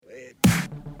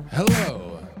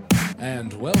Hello,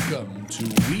 and welcome to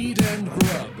Weed and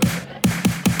Grub.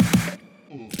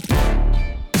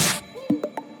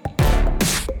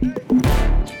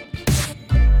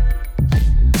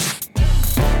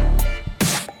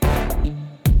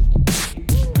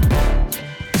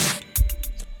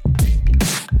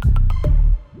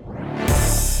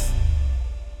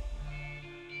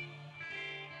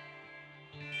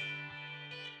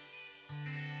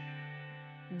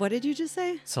 What did you just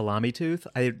say? Salami tooth?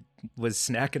 I was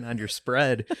snacking on your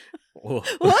spread. Whoa.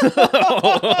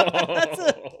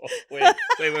 Wait.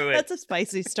 That's a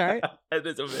spicy start. That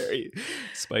is a very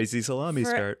spicy salami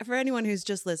start. For anyone who's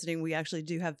just listening, we actually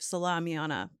do have salami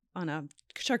on a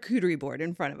charcuterie board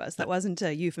in front of us. That wasn't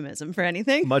a euphemism for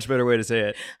anything. Much better way to say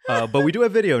it. But we do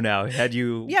have video now. Had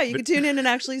you? Yeah, you can tune in and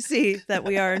actually see that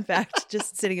we are, in fact,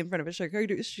 just sitting in front of a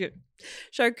charcuterie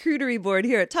board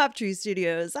here at Top Tree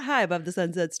Studios, high above the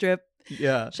Sunset Strip.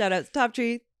 Yeah. Shout out to Top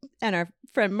Tree and our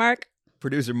friend Mark.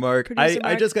 Producer Mark.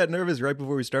 I just got nervous right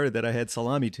before we started that I had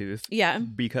salami tooth. Yeah.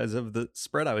 Because of the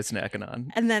spread I was snacking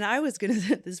on. And then I was going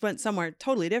to, this went somewhere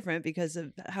totally different because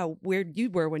of how weird you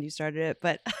were when you started it.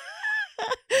 But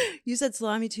you said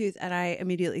salami tooth, and I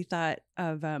immediately thought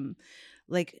of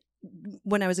like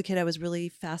when I was a kid, I was really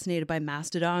fascinated by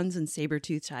mastodons and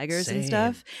saber-toothed tigers and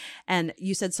stuff. And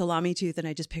you said salami tooth, and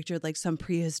I just pictured like some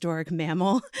prehistoric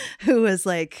mammal who was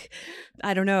like,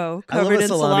 I don't know, covered in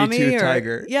salami tooth or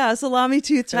tiger. Yeah, salami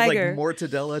tooth tiger. Like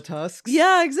mortadella tusks.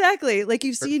 Yeah, exactly. Like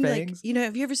you've seen fangs. like,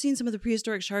 have you ever seen some of the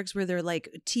prehistoric sharks where their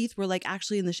like teeth were like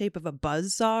actually in the shape of a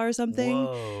buzzsaw or something?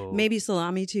 Whoa. Maybe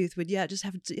salami tooth would just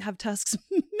have tusks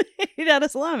made out of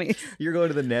salami. You're going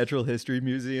to the Natural History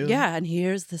Museum? Yeah, and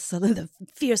here's the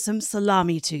fearsome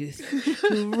salami tooth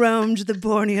who roamed the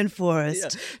Bornean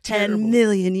forest 10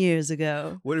 million years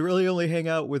ago. Would really only hang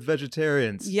out with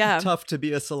vegetarians. Yeah. Tough to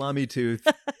be a salami tooth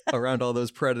around all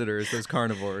those predators, those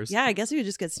carnivores. Yeah, I guess you would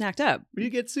just get snacked up. You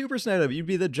get super snapped up. You'd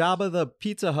be the Jabba the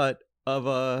Pizza Hut of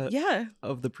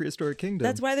the prehistoric kingdom.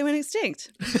 That's why they went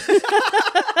extinct.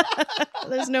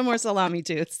 There's no more salami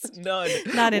tooths. None.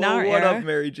 Not in our What era. up,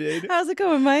 Mary Jade? How's it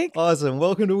going, Mike? Awesome.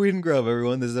 Welcome to Weed and Grub,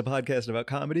 everyone. This is a podcast about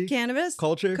comedy, Cannabis,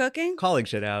 culture, cooking, calling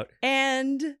shit out,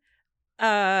 and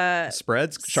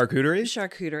spreads, charcuterie,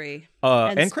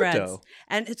 spreads. and crypto.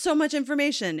 And it's so much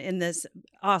information in this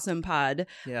awesome pod.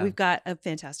 Yeah. We've got a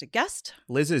fantastic guest.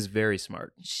 Liz is very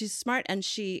smart. She's smart, and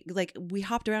we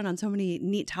hopped around on so many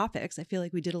neat topics. I feel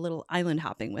like we did a little island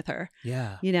hopping with her.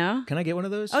 Yeah. You know? Can I get one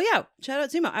of those? Oh, yeah. Shout out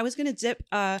Sumo. I was going to dip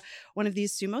one of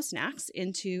these sumo snacks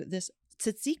into this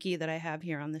tzatziki that I have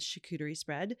here on this charcuterie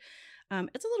spread.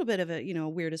 It's a little bit of a,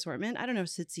 weird assortment. I don't know if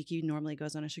tzatziki normally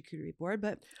goes on a charcuterie board,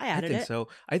 but I added it. So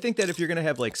I think that if you're going to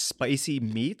have like spicy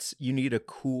meats, you need a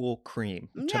cool cream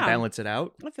to balance it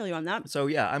out. I feel you on that. So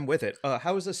yeah, I'm with it.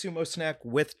 How is a sumo snack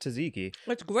with tzatziki?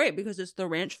 It's great because it's the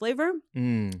ranch flavor.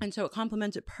 Mm. And so it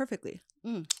complements it perfectly.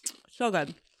 So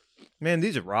good. Man,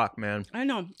 these are rock, man. I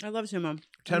know. I love sumo.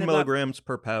 10 milligrams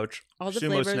per pouch. All the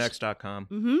flavors. Sumosnacks.com.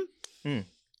 Mm-hmm.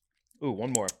 Ooh,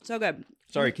 one more. So good.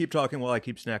 Sorry, keep talking while I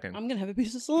keep snacking. I'm going to have a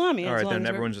piece of salami. All right, then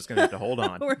everyone's just going to have to hold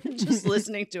on. We're just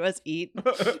listening to us eat.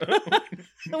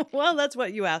 Well, that's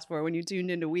what you asked for when you tuned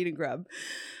into Weed and Grub.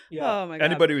 Yeah. Oh, my God.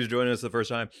 Anybody who's joining us the first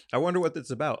time, I wonder what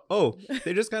it's about. Oh,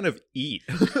 they just kind of eat.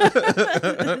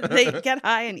 They get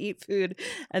high and eat food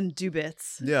and do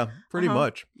bits. Yeah, pretty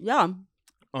much. Yeah.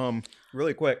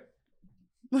 Really quick.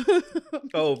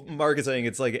 Oh, Mark is saying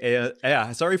it's like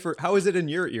sorry for how is it in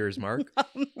your ears, Mark?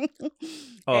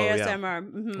 ASMR. Yeah.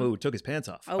 Mm-hmm. Oh, took his pants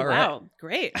off. Oh, all wow. right.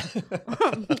 Great.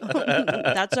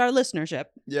 That's our listenership.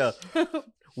 Yeah.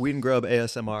 Weed and Grub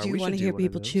ASMR. Do you want to hear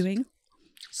people chewing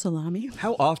salami?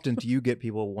 How often do you get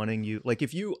people wanting you, like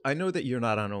I know that you're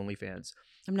not on OnlyFans.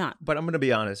 I'm not. But I'm going to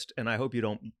be honest, and I hope you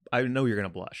don't, I know you're going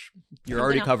to blush. You're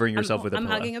already covering yourself with a pillow.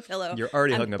 I'm hugging a pillow. You're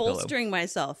already hugging a pillow. I'm bolstering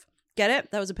myself. Get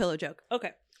it? That was a pillow joke.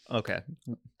 Okay.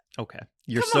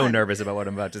 You're Come so on. nervous about what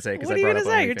I'm about to say because What I are you brought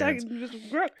going up to say?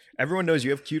 OnlyFans. You're talking. Everyone knows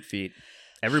you have cute feet.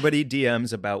 Everybody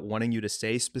DMs about wanting you to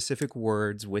say specific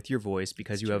words with your voice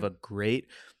because you have a great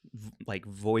like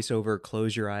voiceover,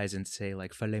 close your eyes and say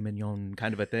like filet mignon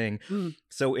kind of a thing.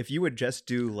 So if you would just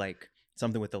do like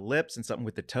something with the lips and something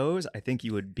with the toes, I think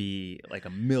you would be like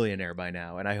a millionaire by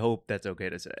now. And I hope that's okay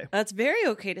to say. That's very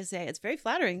okay to say. It's very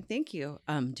flattering. Thank you.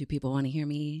 Do people want to hear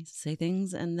me say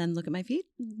things and then look at my feet?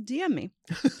 DM me.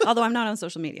 Although I'm not on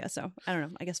social media, so I don't know.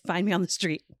 I guess find me on the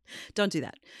street. Don't do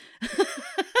that.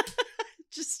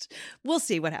 Just we'll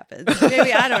see what happens.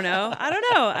 Maybe I don't know.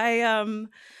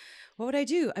 What would I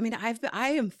do? I mean, I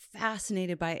am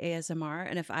fascinated by ASMR,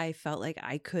 and if I felt like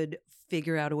I could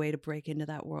figure out a way to break into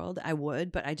that world, I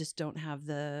would, but I just don't have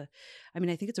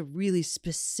I think it's a really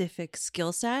specific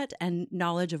skill set and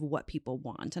knowledge of what people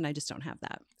want. And I just don't have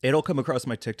that. It'll come across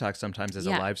my TikTok sometimes as a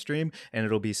Yeah. live stream, and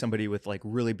it'll be somebody with like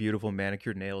really beautiful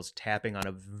manicured nails tapping on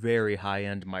a very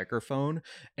high-end microphone.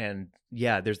 And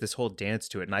yeah, there's this whole dance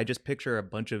to it. And I just picture a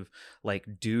bunch of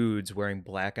like dudes wearing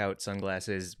blackout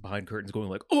sunglasses behind curtains going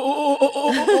like,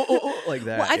 like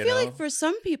that. Well, I you feel know? like for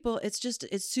some people, it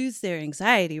soothes their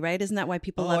anxiety, right? Isn't that why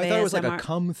people love I thought ASMR? it was like a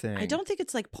cum thing. I don't think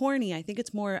it's like porny. I think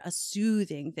it's more a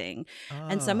soothing thing.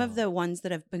 And some of Oh. the ones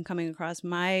that have been coming across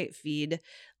my feed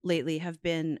lately have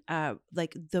been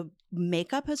like the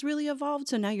makeup has really evolved.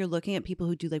 So now you're looking at people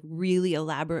who do like really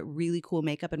elaborate, really cool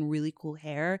makeup and really cool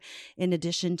hair, in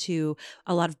addition to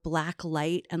a lot of black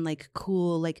light and like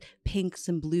cool like pinks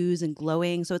and blues and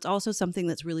glowing. So it's also something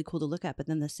that's really cool to look at. But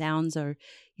then the sounds are,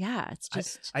 it's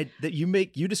just that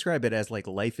you describe it as like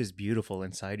life is beautiful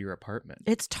inside your apartment.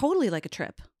 it's totally like a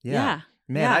trip. Yeah.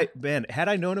 Yeah. Had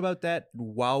I known about that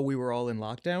while we were all in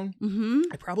lockdown, Mm-hmm.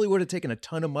 I probably would have taken a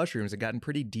ton of mushrooms and gotten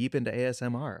pretty deep into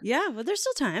ASMR. Yeah, well, there's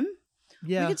still time.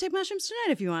 Yeah. We could take mushrooms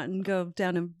tonight if you want and go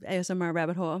down an ASMR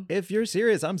rabbit hole. If you're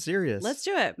serious, I'm serious. Let's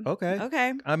do it. Okay.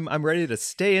 Okay. I'm ready to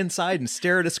stay inside and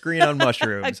stare at a screen on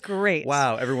mushrooms. Great.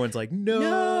 Wow, everyone's like,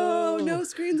 no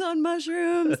screens on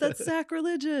mushrooms. That's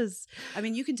sacrilegious. I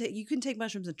mean, you can take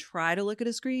mushrooms and try to look at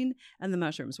a screen, and the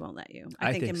mushrooms won't let you.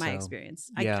 I think in my so.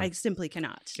 experience, Yeah. I simply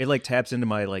cannot. It like taps into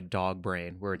my like dog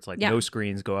brain where it's like Yeah. no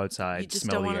screens, go outside, You just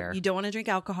smell don't the want air. to. You don't want to drink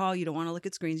alcohol. You don't want to look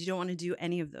at screens. You don't want to do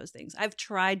any of those things. I've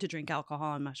tried to drink alcohol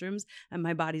on mushrooms, and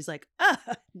my body's like,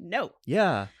 no.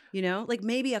 Yeah. You know, like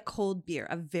maybe a cold beer,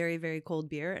 a very, very cold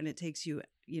beer, and it takes you,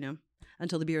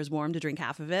 until the beer is warm to drink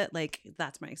half of it. Like,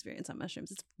 that's my experience on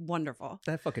mushrooms. It's wonderful.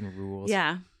 That fucking rules.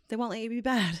 Yeah. They won't let you be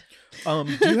bad. Do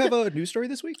you have a news story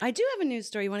this week? I do have a news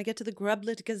story. You want to get to the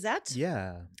Grublit Gazette?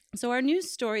 Yeah. So our news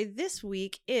story this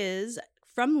week is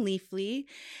from Leafly,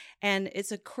 and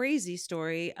it's a crazy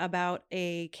story about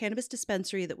a cannabis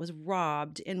dispensary that was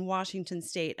robbed in Washington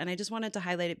State. And I just wanted to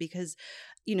highlight it because,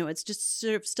 it's just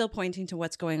sort of still pointing to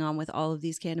what's going on with all of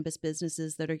these cannabis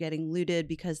businesses that are getting looted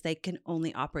because they can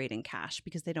only operate in cash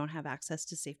because they don't have access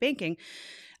to safe banking.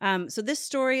 So this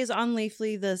story is on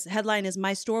Leafly. The headline is,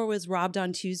 "My store was robbed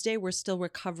on Tuesday. We're still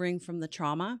recovering from the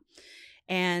trauma."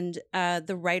 And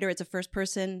the writer, it's a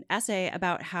first-person essay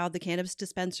about how the cannabis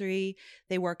dispensary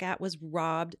they work at was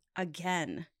robbed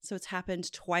again. So it's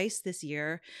happened twice this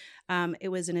year. It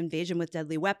was an invasion with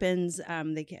deadly weapons.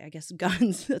 I guess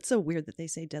guns. That's so weird that they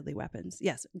say deadly weapons.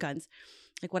 Yes, guns.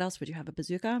 Like, what else would you have? A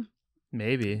bazooka?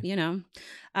 Maybe.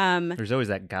 There's always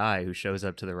that guy who shows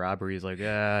up to the robbery. He's like,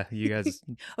 you guys.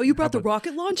 Oh, you brought the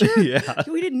rocket launcher? Yeah.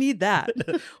 We didn't need that.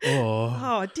 Oh,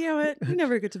 Oh, damn it. You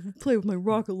never get to play with my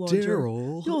rocket launcher.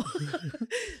 Daryl.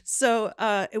 So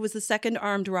it was the second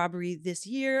armed robbery this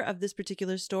year of this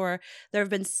particular store. There have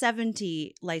been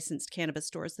 70 licensed cannabis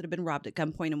stores that have been robbed at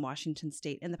gunpoint in Washington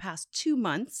State in the past 2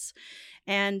 months.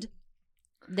 And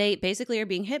they basically are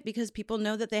being hit because people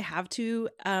know that they have to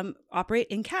operate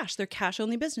in cash. They're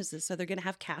cash-only businesses, so they're going to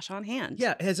have cash on hand.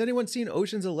 Yeah. Has anyone seen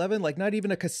Ocean's 11? Like, not even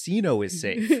a casino is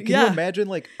safe. Can Yeah. you imagine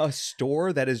like a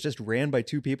store that is just ran by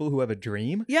two people who have a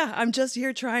dream? Yeah, I'm just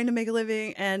here trying to make a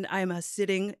living, and I'm a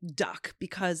sitting duck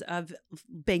because of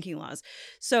banking laws.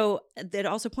 So it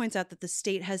also points out that the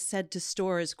state has said to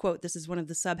stores, quote, this is one of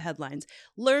the sub-headlines,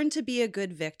 "Learn to be a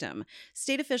good victim.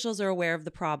 State officials are aware of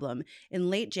the problem. In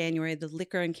late January, the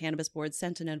Liquor and Cannabis Board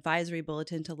sent an advisory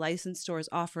bulletin to licensed stores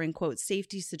offering, quote,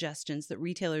 safety suggestions that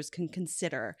retailers can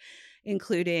consider,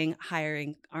 including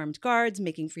hiring armed guards,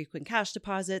 making frequent cash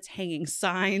deposits, hanging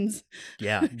signs."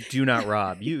 Yeah. Do not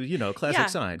rob. Classic Yeah,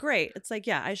 sign. great. It's like,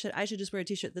 I should just wear a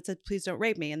t-shirt that says, "Please don't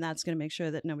rape me," and that's going to make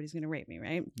sure that nobody's going to rape me,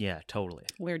 right? Yeah, totally.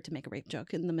 Weird to make a rape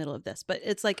joke in the middle of this, but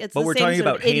it's like, it's But the we're same talking sort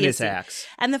of about heinous idiocy. acts.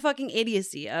 And the fucking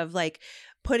idiocy of like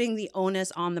putting the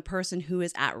onus on the person who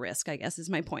is at risk, I guess is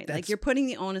my point. Like, That's- you're putting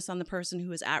the onus on the person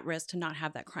who is at risk to not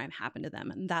have that crime happen to them.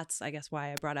 And that's, I guess,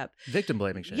 why I brought up. Victim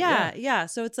blaming shit. Yeah.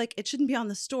 So it's like, it shouldn't be on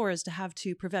the stores to have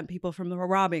to prevent people from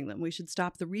robbing them. We should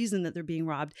stop the reason that they're being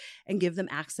robbed and give them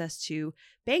access to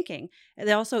banking. And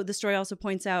the story also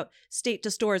points out state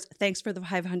to stores, thanks for the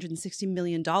 $560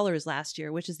 million last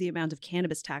year, which is the amount of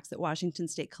cannabis tax that Washington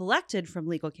State collected from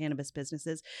legal cannabis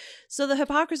businesses. So the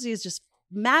hypocrisy is just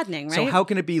maddening, right? So how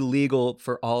can it be legal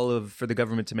for the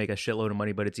government to make a shitload of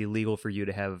money, but it's illegal for you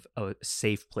to have a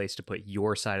safe place to put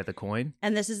your side of the coin?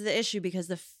 And this is the issue because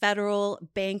the federal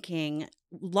banking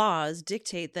laws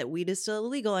dictate that weed is still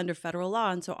illegal under federal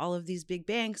law. And so all of these big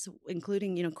banks,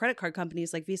 including, credit card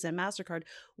companies like Visa and MasterCard,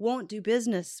 won't do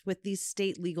business with these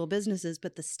state legal businesses,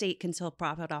 but the state can still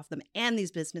profit off them. And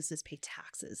these businesses pay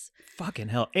taxes. Fucking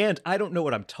hell. And I don't know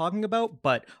what I'm talking about,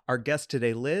 but our guest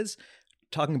today, Liz,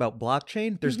 talking about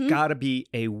blockchain, there's got to be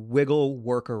a wiggle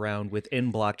workaround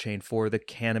within blockchain for the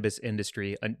cannabis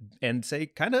industry and say,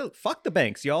 kind of, fuck the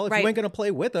banks, y'all. If you ain't going to play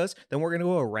with us, then we're going to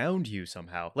go around you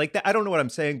somehow. Like that. I don't know what I'm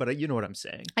saying, but you know what I'm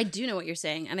saying. I do know what you're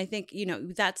saying. And I think,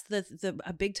 that's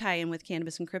a big tie-in with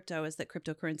cannabis and crypto is that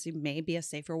cryptocurrency may be a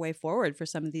safer way forward for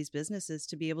some of these businesses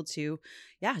to be able to,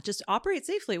 just operate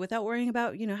safely without worrying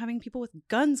about, having people with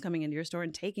guns coming into your store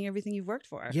and taking everything you've worked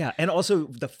for. Yeah. And also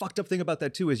the fucked up thing about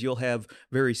that too is you'll have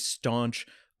very staunch,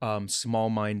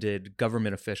 small-minded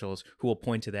government officials who will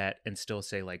point to that and still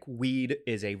say, like, weed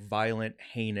is a violent,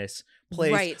 heinous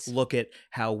place. Right. Look at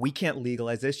how we can't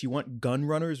legalize this. You want gun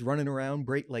runners running around,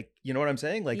 you know what I'm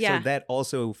saying? Like, Yeah. so that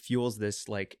also fuels this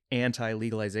like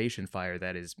anti-legalization fire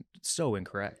that is so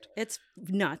incorrect. It's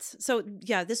nuts. So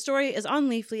this story is on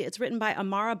Leafly. It's written by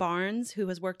Amara Barnes, who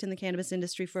has worked in the cannabis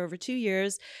industry for over 2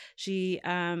 years. She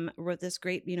wrote this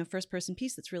great, first person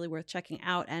piece that's really worth checking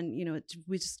out. And,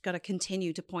 we just got to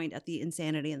continue to point at the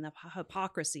insanity and the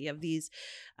hypocrisy of these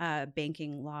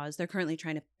banking laws. They're currently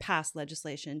trying to pass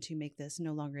legislation to make this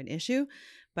no longer an issue.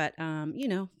 But,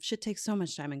 shit takes so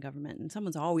much time in government and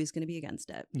someone's always going to be against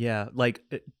it. Yeah. Like,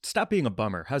 stop being a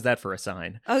bummer. How's that for a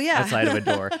sign? Oh, yeah. Outside of a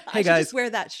door. Hey, I should guys. just wear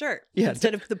that shirt Yeah.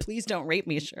 instead of the please don't rape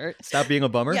me shirt. Stop being a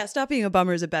bummer? Yeah, stop being a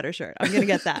bummer is a better shirt. I'm going to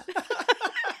get that.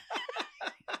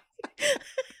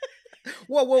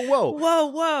 Whoa.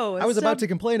 Whoa. I was about to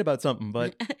complain about something,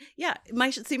 but Yeah,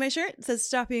 see my shirt? It says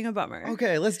stop being a bummer.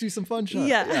 okay, let's do some fun shots.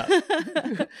 Yeah.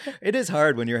 It is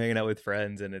hard when you're hanging out with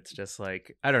friends and it's just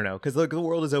like, I don't know, because look, the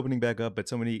world is opening back up, but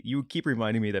you keep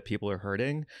reminding me that people are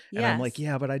hurting. And I'm like,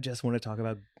 yeah, but I just want to talk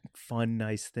about fun,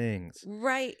 nice things.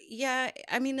 Right. Yeah.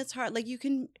 I mean, it's hard. Like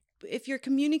if you're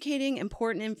communicating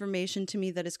important information to me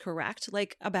that is correct,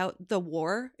 like about the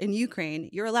war in Ukraine,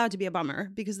 you're allowed to be a bummer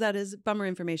because that is bummer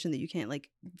information that you can't like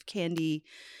candy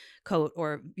coat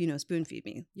or, spoon feed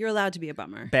me. You're allowed to be a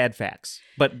bummer. Bad facts,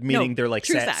 but meaning they're like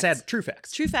true sad true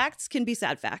facts. True facts can be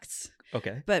sad facts.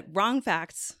 Okay. But wrong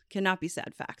facts cannot be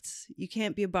sad facts. You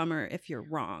can't be a bummer if you're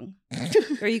wrong.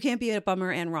 Or you can't be a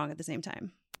bummer and wrong at the same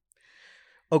time.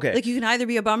 Okay. Like you can either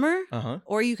be a bummer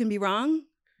or you can be wrong,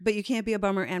 but you can't be a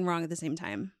bummer and wrong at the same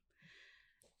time.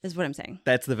 Is what I'm saying.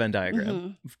 That's the Venn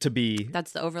diagram. To be.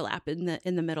 That's the overlap in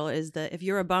the middle is that if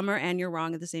you're a bummer and you're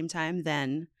wrong at the same time,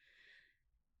 then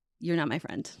you're not my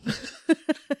friend.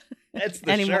 That's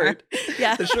the anymore. shirt.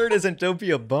 Yeah. The shirt isn't don't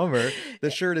be a bummer. The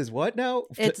shirt is what now?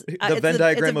 It's the Venn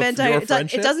diagram of your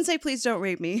friendship? It doesn't say please don't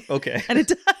rape me. Okay. And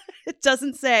it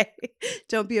doesn't say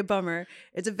don't be a bummer.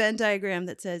 It's a Venn diagram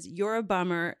that says you're a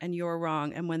bummer and you're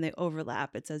wrong. And when they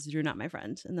overlap, it says you're not my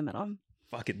friend in the middle.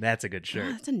 Fucking, that's a good shirt.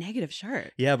 That's a negative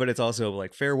shirt. Yeah, but it's also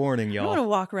like fair warning, I y'all. don't want to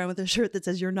walk around with a shirt that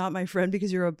says you're not my friend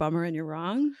because you're a bummer and you're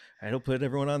wrong. It'll put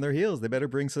everyone on their heels. They better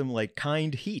bring some like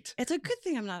kind heat. It's a good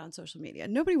thing I'm not on social media.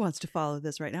 Nobody wants to follow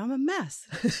this right now. I'm a mess.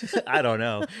 I don't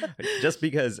know. Just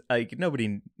because like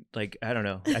nobody like I don't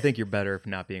know. I think you're better for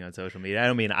not being on social media. I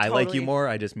don't mean I like you more.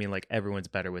 I just mean like everyone's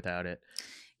better without it.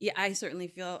 Yeah, I certainly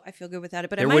feel good without it.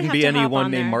 But there I might wouldn't have be to hop anyone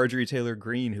on named there. Marjorie Taylor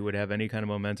Greene who would have any kind of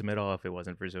momentum at all if it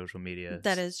wasn't for social media.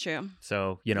 That is true.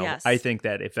 So, Yes. I think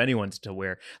that if anyone's to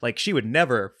wear, like she would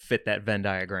never fit that Venn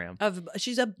diagram.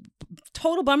 She's a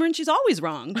total bummer and she's always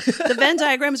wrong. The Venn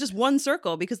diagram is just one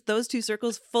circle because those two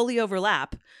circles fully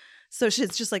overlap. So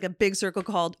it's just like a big circle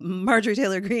called Marjorie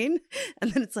Taylor Greene.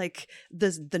 And then it's like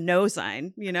the no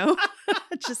sign,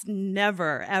 just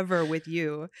never, ever with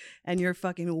you and your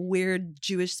fucking weird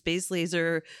Jewish space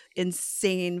laser,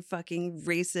 insane fucking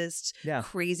racist,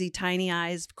 crazy tiny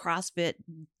eyes, CrossFit,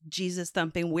 Jesus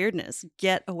thumping weirdness.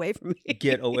 Get away from me.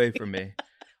 Get away from me.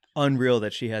 Unreal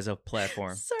that she has a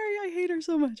platform. Sorry, I hate her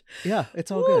so much. Yeah,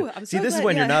 it's all Woo, good. I'm See, so this is glad-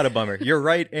 when yeah. you're not a bummer. You're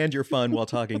right and you're fun while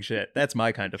talking shit. That's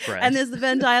my kind of friend. And there's the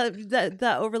Venn diagram,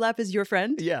 that overlap is your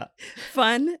friend. Yeah.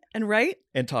 Fun and right?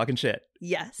 And talking shit.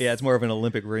 Yes. Yeah, it's more of an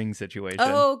Olympic ring situation.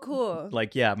 Oh, cool.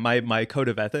 Like, yeah, my code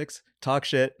of ethics, talk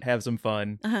shit, have some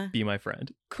fun, be my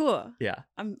friend. Cool. Yeah.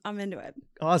 I'm into it.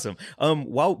 Awesome.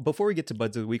 Before we get to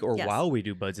Buds of the Week, or Yes. while we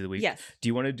do Buds of the Week, Yes. do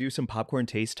you want to do some popcorn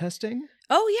taste testing?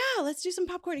 Oh yeah, let's do some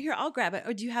popcorn here. I'll grab it.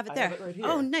 Or do you have it I there? have it right here.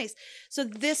 Oh, nice. So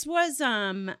this was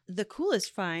the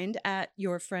coolest find at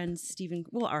your friend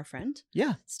our friend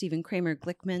Yeah. Stephen Kramer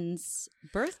Glickman's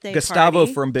birthday Gustavo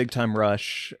party. from Big Time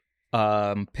Rush,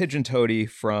 Pigeon Toady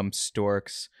from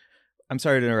Storks. I'm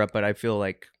sorry to interrupt, but I feel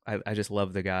like I just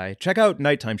love the guy. Check out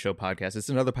Nighttime Show Podcast. It's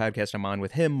another podcast I'm on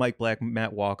with him, Mike Black,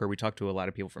 Matt Walker. We talked to a lot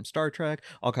of people from Star Trek,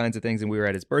 all kinds of things, and we were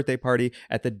at his birthday party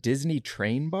at the Disney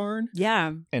Train Barn,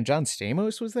 Yeah. and John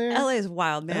Stamos was there. LA is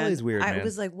wild, man. LA is weird, I man.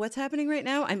 was like, what's happening right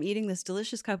now? I'm eating this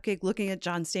delicious cupcake looking at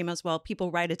John Stamos while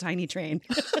people ride a tiny train.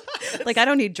 Like, I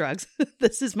don't need drugs.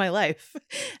 This is my life.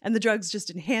 And the drugs just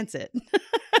enhance it.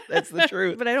 That's the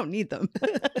truth. But I don't need them.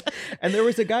 And there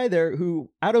was a guy there who,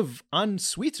 on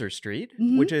Sweetser Street,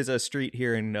 Mhm. which is a street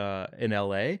here in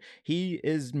LA, he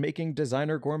is making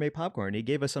designer gourmet popcorn. He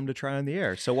gave us some to try on the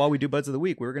air. So while we do Buds of the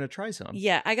Week, we were going to try some.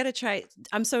 Yeah, I got to try.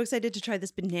 I'm so excited to try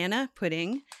this banana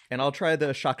pudding. And I'll try the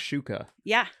shakshuka.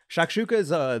 Yeah. Shakshuka is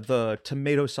the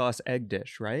tomato sauce egg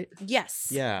dish, right? Yes.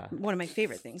 Yeah. One of my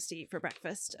favorite things to eat for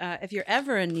breakfast. If you're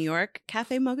ever in New York,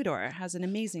 Cafe Mogador has an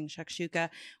amazing shakshuka.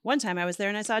 One time I was there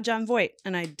and I saw John Voight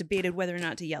and I debated whether or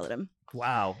not to yell at him.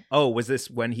 Wow. Oh, was this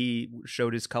when he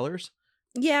showed his colors?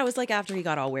 Yeah, it was like after he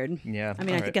got all weird. Yeah. I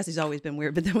mean, all I right. guess he's always been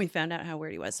weird, but then we found out how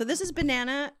weird he was. So this is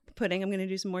banana pudding. I'm going to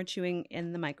do some more chewing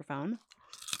in the microphone.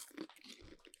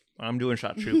 I'm doing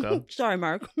shakshuka. Sorry,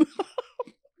 Mark.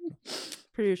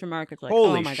 Producer Mark is like,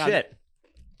 Holy oh my God, shit.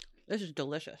 this is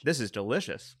delicious. This is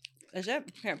delicious. Is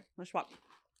it? Here, let's swap.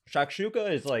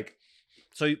 Shakshuka is like,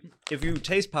 so if you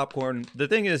taste popcorn, the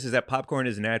thing is that popcorn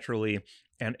is naturally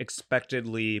and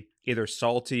expectedly either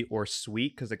salty or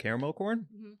sweet because of caramel corn.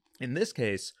 Mhm. In this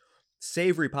case,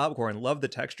 savory popcorn, love the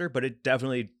texture, but it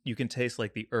definitely, you can taste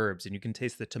like the herbs and you can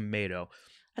taste the tomato.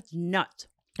 That's nuts.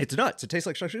 It's nuts. It tastes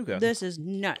like shakshuka. This is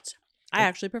nuts. I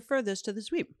actually prefer this to the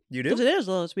sweet. You Because do? it is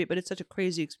a little sweet, but it's such a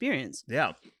crazy experience.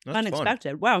 Yeah. That's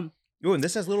Unexpected. Wow. Fun. Oh, and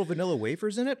this has little vanilla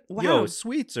wafers in it? Wow. Yo,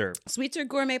 Sweetser. Sweetser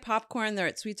Gourmet Popcorn. They're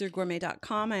at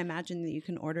sweetsergourmet.com. I imagine that you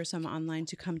can order some online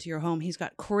to come to your home. He's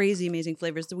got crazy, amazing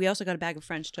flavors. We also got a bag of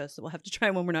French toast that we'll have to try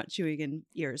when we're not chewing in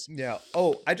ears. Yeah.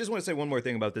 Oh, I just want to say one more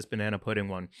thing about this banana pudding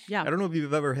one. Yeah. I don't know if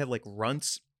you've ever had like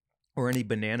Runts or any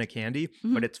banana candy,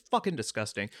 Mhm. but it's fucking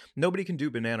disgusting. Nobody can do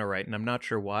banana right, and I'm not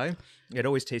sure why. It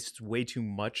always tastes way too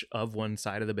much of one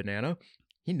side of the banana.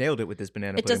 He nailed it with this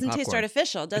banana It pudding doesn't taste popcorn.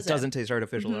 artificial, does it? It doesn't taste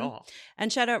artificial at Mhm. all.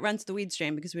 And shout out Runs the Weed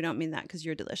Strain because we don't mean that because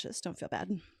you're delicious. Don't feel bad.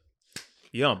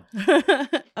 Yum.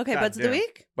 Okay, Buds of the damn.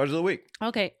 Week. Buds of the Week.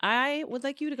 Okay, I would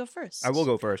like you to go first. I will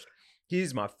go first.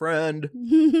 He's my friend.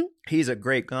 He's a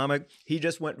great comic. He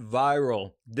just went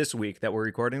viral this week that we're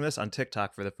recording this on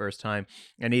TikTok for the first time.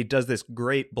 And he does this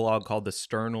great blog called the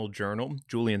Sternal Journal.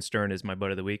 Julian Stern is my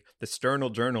bud of the week. The Sternal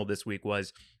Journal this week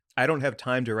was, I don't have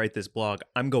time to write this blog.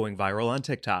 I'm going viral on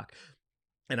TikTok.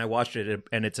 And I watched it,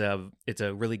 and it's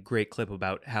a really great clip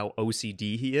about how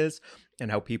OCD he is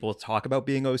and how people talk about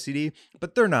being OCD,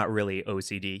 but they're not really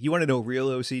OCD. You want to know real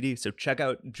OCD? So check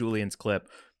out Julian's clip,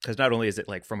 because not only is it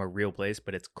like from a real place,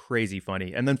 but it's crazy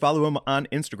funny. And then follow him on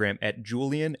Instagram at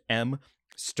Julian M.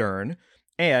 Stern.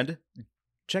 And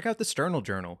check out the Sternal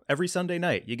Journal every Sunday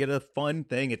night. You get a fun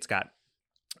thing. It's got,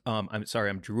 I'm sorry,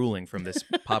 I'm drooling from this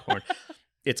popcorn.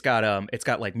 It's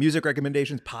got like music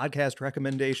recommendations, podcast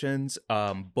recommendations,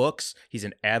 books. He's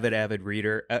an avid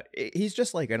reader. He's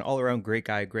just like an all around great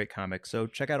guy, great comic. So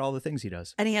check out all the things he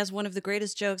does. And he has one of the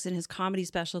greatest jokes in his comedy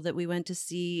special that we went to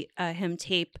see him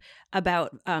tape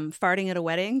about farting at a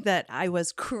wedding that I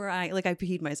was crying. Like I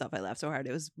peed myself. I laughed so hard.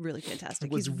 It was really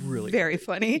fantastic. It was He's really very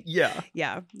funny. Yeah.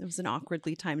 Yeah. It was an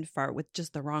awkwardly timed fart with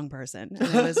just the wrong person.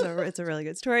 And it's a really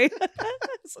good story.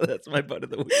 So that's my butt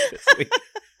of the week this week.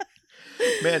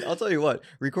 Man, I'll tell you what,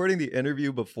 recording the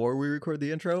interview before we record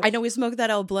the intro, I know we smoked that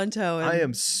El Blunto. And I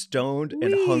am stoned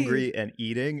and Wee. hungry and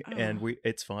eating, and Oh.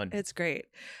 it's fun. It's great.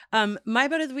 My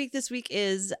butt of the week this week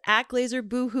is at Glazer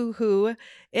Boo Hoo Hoo.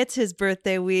 It's his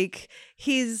birthday week.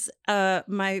 He's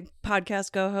my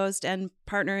podcast co-host and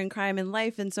partner in crime in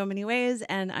life in so many ways,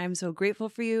 and I'm so grateful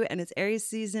for you. And it's Aries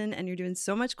season, and you're doing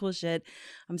so much cool shit.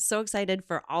 I'm so excited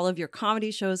for all of your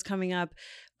comedy shows coming up.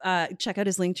 Check out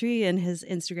his Linktree and his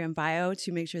Instagram bio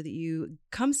to make sure that you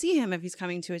come see him if he's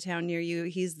coming to a town near you.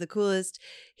 He's the coolest.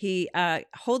 He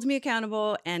holds me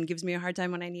accountable and gives me a hard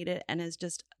time when I need it, and is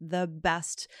just the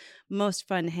best, most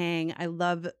fun hang. I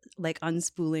love like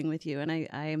unspooling with you, and I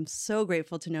am so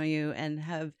grateful to know you and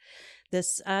have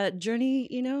this journey,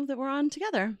 that we're on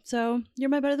together. So you're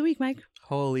my butt of the week, Mike.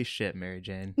 Holy shit, Mary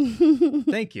Jane.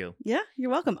 Thank you. Yeah, you're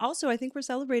welcome. Also, I think we're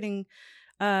celebrating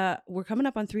we're coming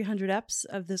up on 300 eps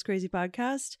of this crazy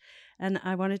podcast, and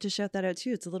I wanted to shout that out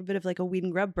too. It's a little bit of like a Weed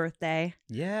and Grub birthday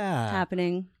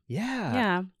happening. Yeah.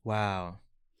 Yeah. Wow.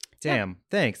 Damn.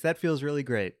 Thanks. That feels really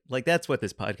great. Like, that's what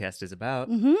this podcast is about.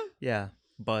 Mm-hmm. Yeah.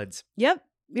 Buds. Yep.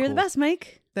 You're the Cool. best,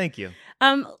 Mike. Thank you.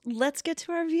 Let's get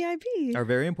to our VIP. Our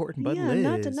very important bud, yeah,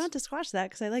 Liz. not to squash that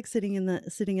because I like sitting in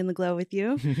the glow with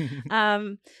you.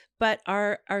 But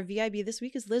our VIB this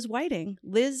week is Liz Whiting.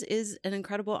 Liz is an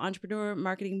incredible entrepreneur,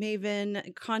 marketing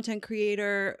maven, content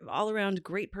creator, all around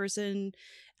great person,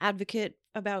 advocate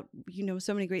about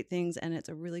so many great things, and it's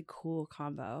a really cool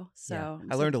combo. So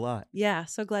I learned a lot. Yeah,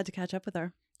 so glad to catch up with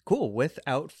her. Cool.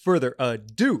 Without further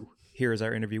ado, here is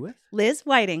our interview with Liz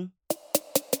Whiting.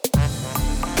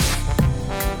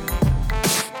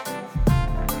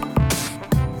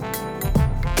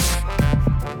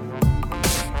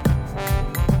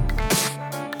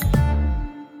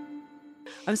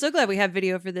 I'm so glad we have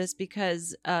video for this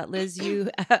because, Liz, you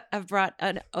have brought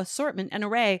an assortment, an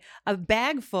array, a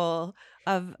bag full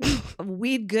of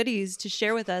weed goodies to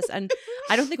share with us. And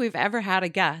I don't think we've ever had a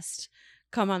guest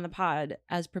come on the pod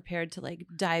as prepared to like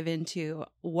dive into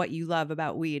what you love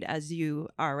about weed as you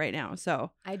are right now.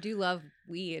 So I do love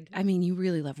weed. I mean, you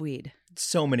really love weed.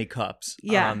 so many cups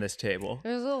on this table.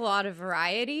 There's a lot of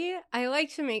variety. I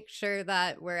like to make sure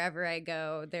that wherever I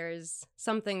go, there's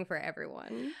something for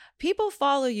everyone. People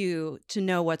follow you to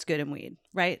know what's good in weed,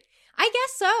 right? I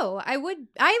guess so. I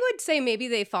would say maybe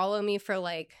they follow me for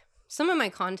like some of my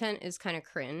content is kind of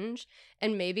cringe,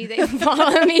 and maybe they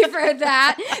follow me for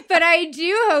that. But I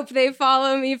do hope they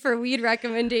follow me for weed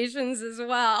recommendations as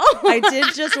well. I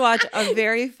did just watch a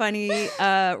very funny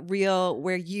reel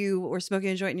where you were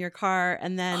smoking a joint in your car,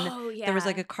 and then there was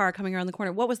like a car coming around the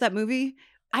corner. What was that movie?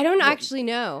 I don't actually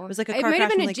know. It was like a It car might have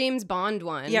crash been from, a like- James Bond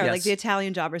one. Yeah, or Yes. like The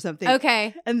Italian Job or something.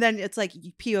 Okay. And then it's like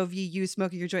POV you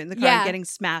smoking your joint in the car Yeah. and getting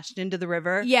smashed into the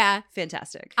river. Yeah.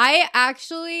 Fantastic. I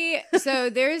actually, so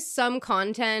there's some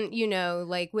content,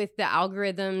 like with the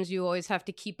algorithms, you always have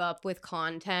to keep up with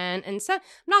content. And so, I'm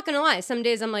not going to lie, some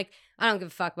days I'm like, I don't give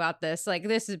a fuck about this. Like,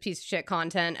 this is a piece of shit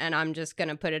content, and I'm just going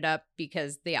to put it up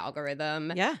because the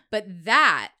algorithm. Yeah. But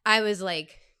that, I was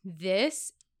like,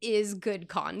 this is good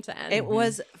content. It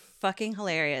was fucking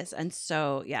hilarious. And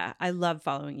so, yeah, I love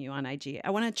following you on IG. I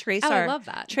want to trace I love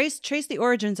that. trace the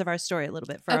origins of our story a little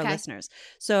bit for our Okay. listeners.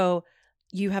 So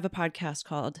you have a podcast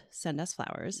called Send Us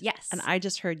Flowers. Yes. And I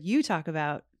just heard you talk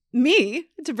about me,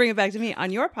 to bring it back to me,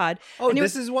 on your pod. Oh, And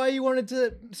this is why you wanted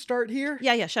to start here?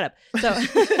 Yeah, shut up. So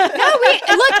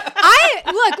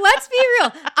No, let's be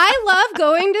real. I love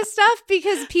going to stuff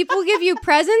because people give you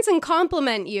presents and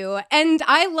compliment you. And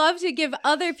I love to give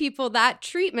other people that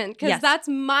treatment because Yes. that's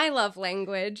my love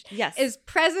language. Yes. Is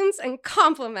presents and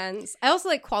compliments. I also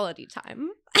like quality time.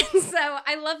 So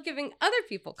I love giving other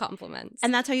people compliments.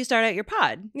 And that's how you start out your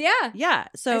pod. yeah. Yeah.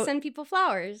 So I send people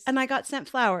flowers. and I got sent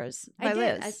flowers by I did.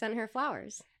 Liz. I sent her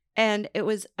flowers. And it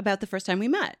was about the first time we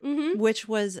met, Mm-hmm. which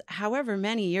was however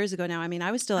many years ago now. I mean,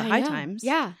 I was still at High Times.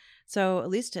 Yeah. So at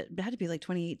least it had to be like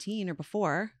 2018 or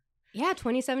before. Yeah,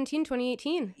 2017,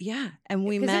 2018. Yeah. And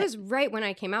we Because met. it was right when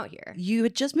I came out here. You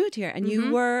had just moved here and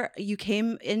Mhm. you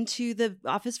came into the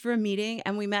office for a meeting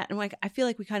and we met, and like I feel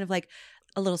like we kind of like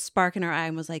a little spark in our eye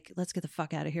and was like, let's get the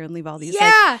fuck out of here and leave all these like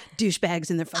Yeah. douchebags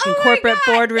in their fucking Oh my corporate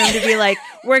God. boardroom to be like,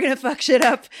 we're gonna fuck shit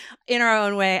up in our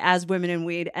own way as women in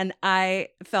weed. And I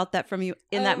felt that from you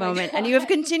in Oh that my moment. And you have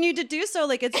God. continued to do so.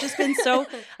 Like it's just been so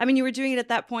I mean, you were doing it at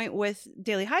that point with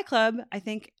Daily High Club, I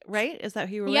think, right? Is that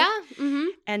who you were with? Yeah. Mm-hmm.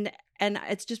 And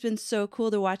it's just been so cool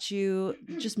to watch you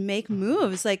just make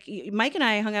moves. Like Mike and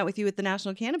I hung out with you at the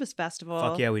National Cannabis Festival.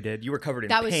 Fuck yeah, we did. You were covered in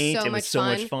That was paint. so It much was so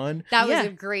much fun. fun. That Yeah. was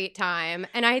a great time.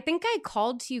 And I think I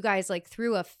called to you guys like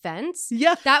through a fence.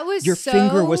 Yeah. That was Your so...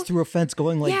 finger was through a fence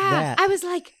going like yeah, that. I was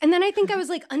like, and then I think I was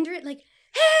like under it, like,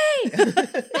 hey,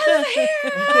 I'm here.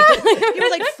 You were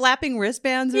like flapping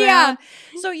wristbands around.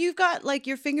 Yeah. So you've got like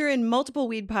your finger in multiple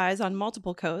weed pies on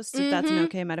multiple coasts, if that's an Mhm.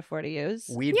 okay metaphor to use.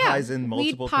 Weed Yeah, pies in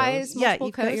multiple weed pies, coasts. Yeah, multiple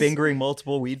you've got coasts. your Fingering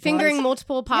multiple weed Fingering pies.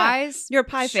 multiple pies. You're a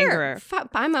pie Sure. fingerer.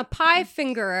 I'm a pie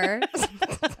fingerer.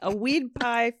 A weed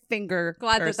pie finger.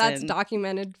 Glad that that's person.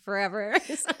 documented forever.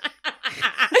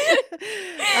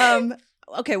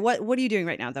 Okay, what are you doing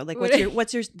right now though? Like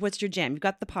what's your jam? You've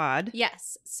got the pod.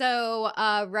 Yes. So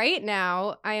right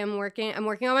now I'm working on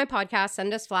my podcast,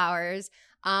 Send Us Flowers.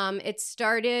 It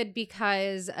started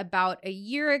because about a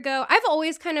year ago, I've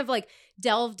always kind of like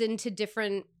delved into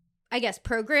different, I guess,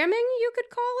 programming, you could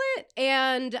call it.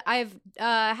 And I've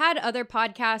had other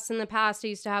podcasts in the past. I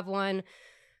used to have one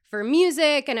for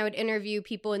music, and I would interview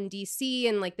people in DC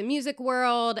and like the music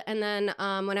world. And then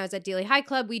when I was at Daily High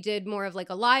Club, we did more of like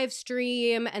a live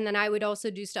stream. And then I would also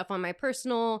do stuff on my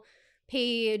personal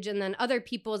page and then other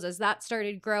people's as that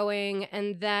started growing.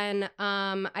 And then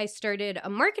I started a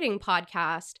marketing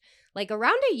podcast like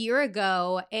around a year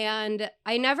ago, and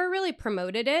I never really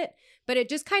promoted it, but it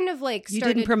just kind of like started.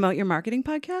 You didn't promote your marketing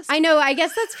podcast? I know. I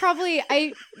guess that's probably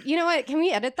you know what? Can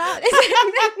we edit that?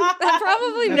 That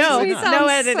probably makes me sound no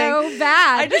editing. so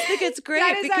bad. I just think it's great.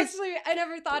 That is because, actually, I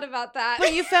never thought about that.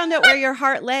 but you found out where your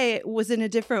heart lay was in a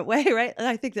different way, right? And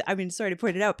I think that, I mean, sorry to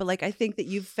point it out, but like I think that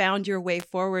you've found your way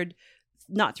forward,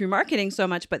 not through marketing so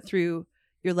much, but through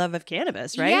your love of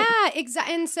cannabis, right? Yeah,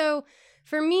 exactly. And so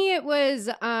for me, it was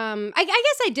I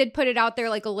guess I did put it out there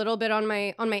like a little bit on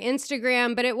my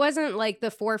Instagram, but it wasn't like the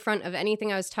forefront of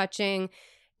anything I was touching.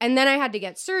 And then I had to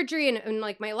get surgery, and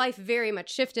like my life very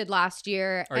much shifted last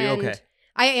year. Are you okay?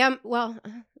 I am. Well,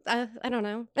 I don't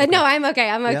know. Okay. No, I'm okay.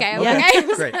 I'm okay. Yeah, I'm okay.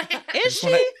 okay. Great. Is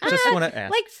she? Just want to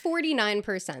ask. Like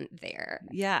 49% there.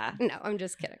 Yeah. No, I'm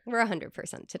just kidding. We're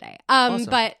 100% today. Awesome.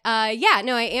 But yeah,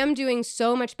 no, I am doing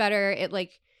so much better. It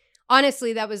like,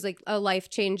 honestly, that was like a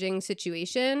life-changing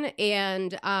situation.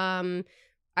 And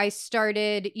I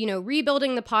started,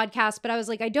 rebuilding the podcast, but I was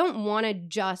like, I don't want to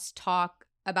just talk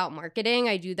about marketing.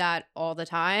 I do that all the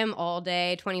time, all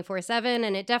day, 24/7.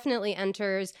 And it definitely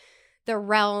enters the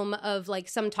realm of like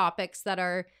some topics that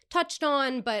are touched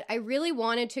on. But I really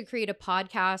wanted to create a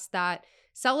podcast that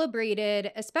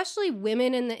celebrated especially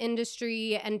women in the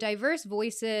industry and diverse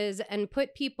voices, and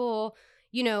put people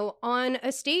on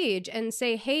a stage and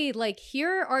say, hey, like,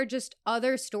 here are just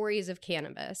other stories of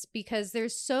cannabis, because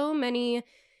there's so many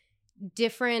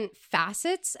different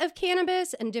facets of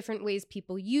cannabis and different ways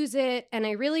people use it. And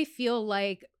I really feel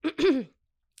like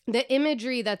the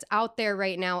imagery that's out there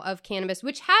right now of cannabis,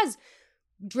 which has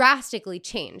drastically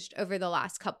changed over the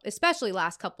last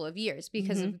couple of years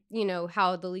because of,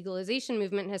 how the legalization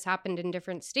movement has happened in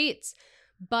different states.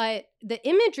 But the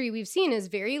imagery we've seen is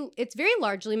very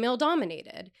largely male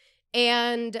dominated.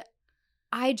 And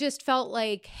I just felt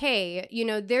like, hey,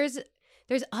 there's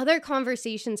other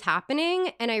conversations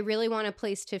happening, and I really want a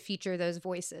place to feature those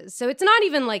voices. So it's not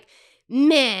even like,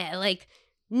 meh, like,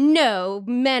 no,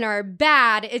 men are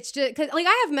bad. It's just because like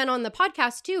I have men on the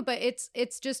podcast too, but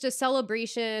it's just a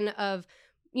celebration of,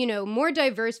 more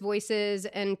diverse voices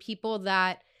and people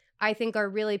that I think are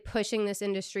really pushing this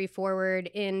industry forward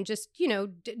in just,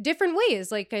 different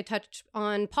ways. Like I touched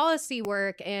on policy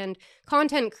work and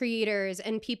content creators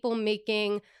and people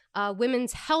making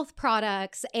women's health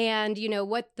products and,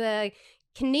 what the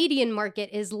Canadian market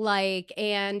is like,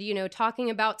 and, talking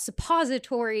about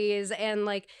suppositories and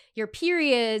like your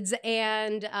periods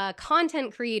and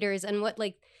content creators and what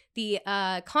like the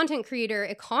content creator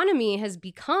economy has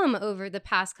become over the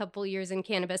past couple years in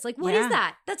cannabis. Like, what is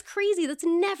that? That's crazy. That's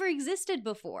never existed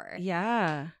before.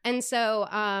 Yeah. And so,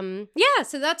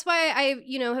 so that's why I,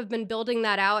 have been building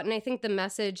that out. And I think the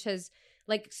message has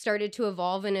like started to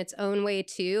evolve in its own way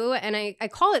too. And I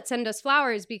call it Send Us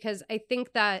Flowers because I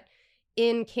think that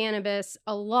in cannabis,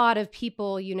 a lot of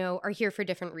people, are here for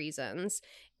different reasons.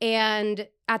 And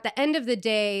at the end of the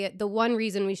day, the one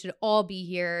reason we should all be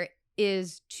here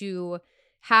is to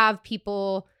have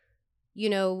people,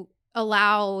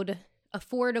 allowed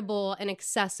affordable and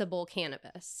accessible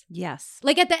cannabis. Yes.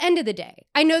 Like at the end of the day,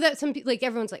 I know that some people, like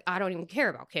everyone's like, I don't even care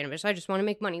about cannabis. I just want to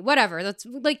make money. Whatever. That's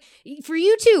like for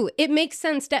you too. It makes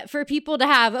sense for people to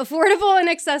have affordable and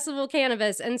accessible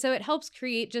cannabis. And so it helps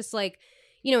create just like,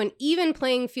 an even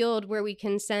playing field where we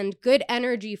can send good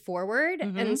energy forward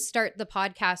and start the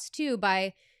podcast too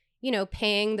by,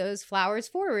 paying those flowers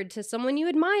forward to someone you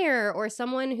admire or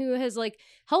someone who has like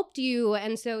helped you.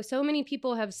 And so many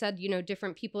people have said,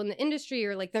 different people in the industry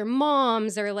or like their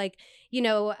moms or like,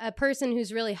 a person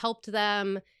who's really helped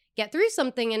them get through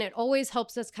something. And it always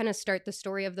helps us kind of start the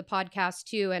story of the podcast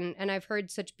too. And I've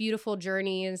heard such beautiful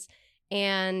journeys,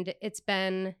 and it's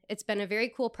been a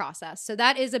very cool process. So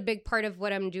that is a big part of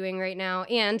what I'm doing right now.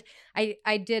 And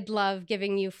I did love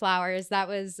giving you flowers. That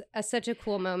was such a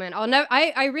cool moment.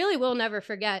 I really will never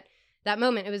forget that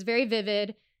moment. It was very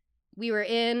vivid. We were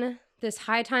in this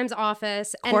High Times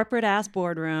office. Corporate ass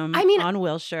boardroom on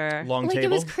Wilshire. Long like table.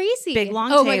 It was crazy. Big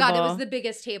long Oh table. my God, it was the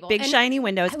biggest table. Big And shiny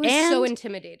windows. I was so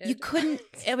intimidated. You couldn't,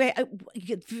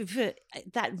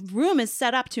 that room is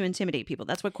set up to intimidate people.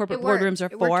 That's what corporate boardrooms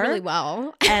are It for. worked really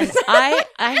well. And I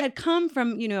had come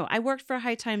from, I worked for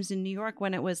High Times in New York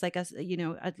when it was like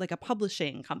a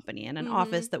publishing company and an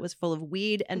office that was full of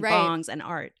weed and Right. bongs and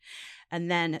art. And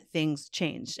then things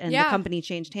changed and Yeah. the company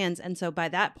changed hands. And so by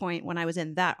that point, when I was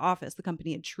in that office, the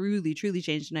company had truly, truly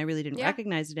changed and I really didn't Yeah.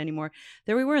 recognize it anymore.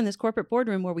 There we were in this corporate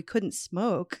boardroom where we couldn't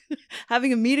smoke,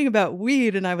 having a meeting about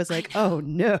weed. And I was like, oh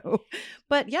no.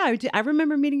 But yeah, I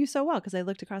remember meeting you so well because I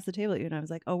looked across the table at you and I was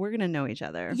like, oh, we're going to know each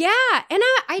other. Yeah. And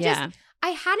Yeah. I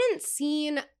hadn't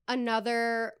seen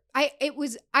another. I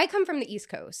come from the East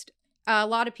Coast. A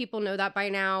lot of people know that by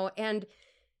now. And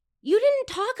you didn't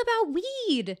talk about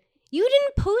weed. You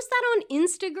didn't post that on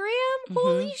Instagram?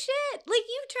 Holy shit. Like,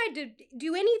 you tried to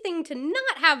do anything to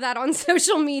not have that on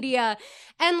social media.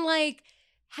 And like,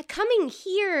 coming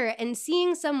here and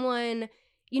seeing someone,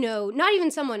 you know, not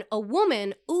even someone, a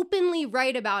woman openly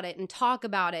write about it and talk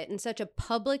about it in such a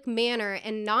public manner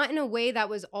and not in a way that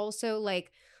was also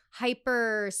like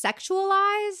hyper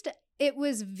sexualized. It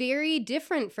was very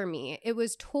different for me. It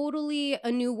was totally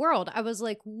a new world. I was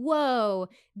like, whoa,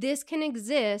 this can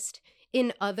exist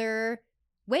in other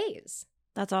ways.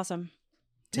 That's awesome.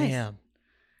 Nice.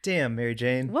 Damn, Mary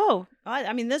Jane. Whoa.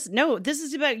 I mean, this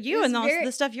is about you This and all very-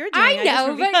 the stuff you're doing. I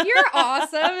know, but you're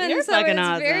awesome. And You're so fucking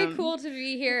it's very awesome. cool to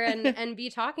be here and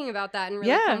be talking about that and really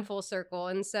Yeah. come full circle.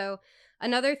 And so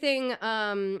another thing,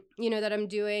 you know, that I'm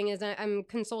doing is I'm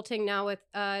consulting now with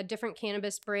different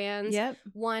cannabis brands. Yep.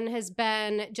 One has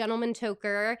been Gentleman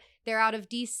Toker. They're out of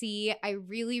DC. I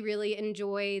really, really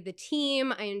enjoy the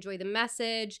team. I enjoy the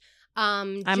message.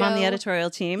 I'm on the Joe- editorial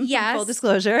team. Yes. Full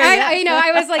disclosure. I know.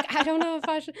 I was like, I don't know if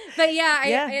I should, but yeah,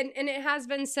 Yeah. and it has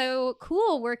been so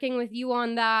cool working with you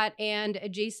on that and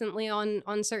adjacently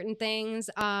on certain things.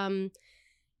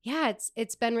 Yeah,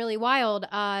 it's been really wild.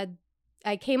 I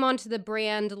came onto the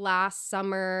brand last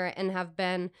summer and have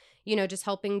been, you know, just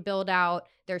helping build out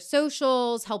their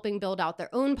socials, helping build out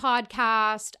their own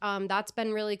podcast. That's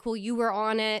been really cool. You were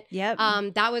on it. Yep.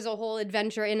 That was a whole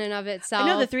adventure in and of itself. I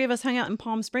know the three of us hung out in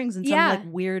Palm Springs in some Yeah. like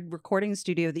weird recording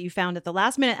studio that you found at the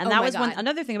last minute. And Oh that my was God.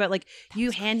 another thing about like you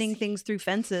was handing crazy. things through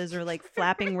fences or like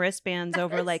flapping wristbands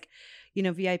over like, you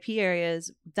know, VIP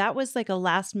areas. That was like a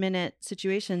last minute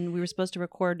situation. We were supposed to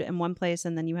record in one place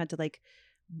and then you had to like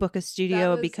book a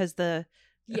studio was- because the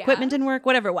Yeah. equipment didn't work,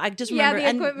 whatever. I just Yeah,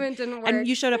 remember. the equipment didn't work. And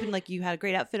you showed up and like you had a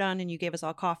great outfit on and you gave us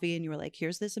all coffee and you were like,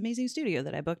 here's this amazing studio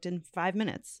that I booked in 5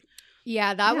 minutes.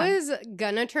 Yeah, that Yeah. was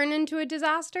gonna turn into a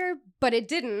disaster, but it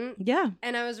didn't. Yeah.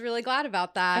 And I was really glad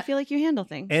about that. I feel like you handle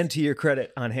things. And to your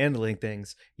credit on handling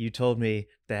things, you told me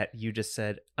that you just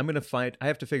said, I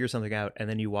have to figure something out. And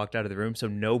then you walked out of the room. So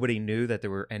nobody knew that there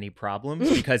were any problems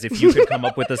because if you could come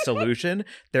up with a solution,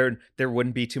 there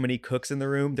wouldn't be too many cooks in the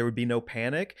room. There would be no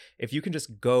panic. If you can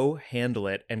just go handle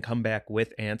it and come back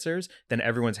with answers, then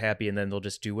everyone's happy. And then they'll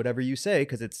just do whatever you say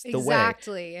because it's the way.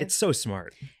 Exactly. It's so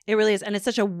smart. It really is. And it's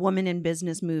such a woman in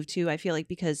business move, too. I feel like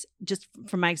because just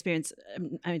from my experience,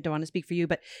 I don't want to speak for you,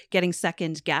 but getting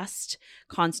second guessed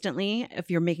constantly, if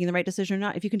you're making the right decision or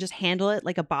not, if you can just handle it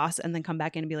like a boss and then come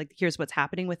back in and be like, here's what's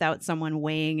happening without someone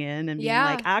weighing in and being Yeah.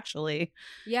 like, actually,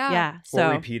 yeah. yeah. So,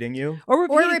 Or repeating you. or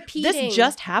repeating. This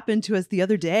just happened to us the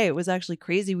other day. It was actually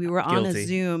crazy. We were on a Guilty.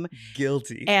 Zoom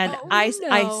Guilty. and Oh, I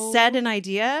no. said an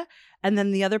idea. And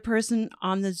then the other person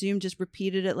on the Zoom just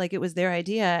repeated it like it was their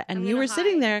idea. And I'm you gonna were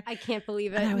sitting hide. there. I can't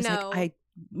believe it. And I was no. like,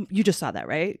 you just saw that,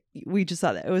 right? We just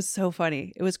saw that. It was so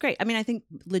funny. It was great. I mean, I think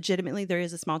legitimately there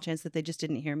is a small chance that they just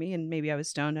didn't hear me and maybe I was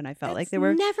stoned and I felt like That's they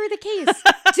were. never the case.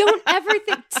 Don't ever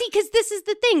think. See, because this is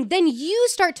the thing. Then you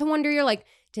start to wonder. You're like,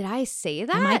 did I say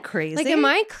that? Am I crazy? Like, am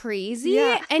I crazy?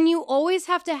 Yeah. And you always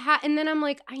have to and then I'm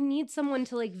like, I need someone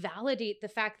to like validate the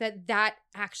fact that that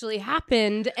actually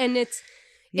happened. And it's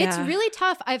Yeah. really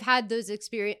tough. I've had those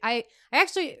experience. I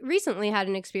actually recently had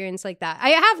an experience like that. I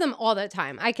have them all the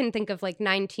time. I can think of like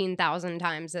 19,000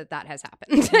 times that has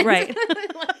happened. Right.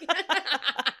 Like-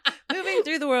 Moving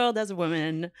through the world as a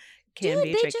woman can Dude,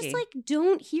 be they tricky. just like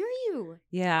don't hear you.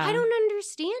 yeah. I don't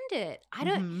understand it. I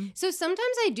don't. Mhm. So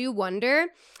sometimes I do wonder.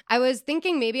 I was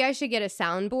thinking maybe I should get a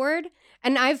soundboard.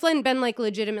 And I've been like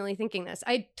legitimately thinking this.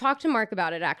 I talked to Mark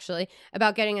about it actually,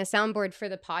 about getting a soundboard for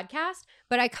the podcast,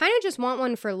 but I kind of just want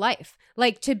one for life.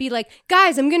 Like to be like,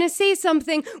 guys, I'm going to say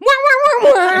something. Wah, wah,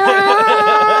 wah,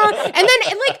 wah. And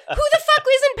then like, who the fuck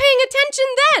isn't paying attention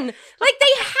then? Like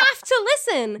they have to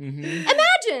listen. Mhm.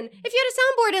 Imagine if you had a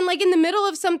soundboard and like in the middle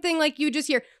of something, like you just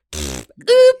hear,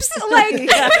 oops, like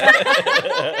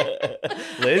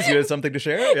Liz, you have something to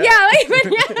share?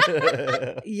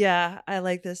 yeah. Yeah, I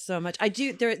like this so much. I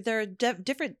do. There are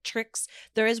different tricks.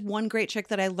 There is one great trick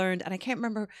that I learned, and I can't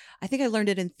remember. I think I learned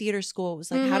it in theater school. It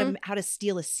was like how to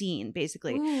steal a scene,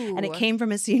 basically. And it came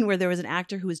from a scene where there was an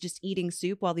actor who was just eating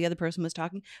soup while the other person was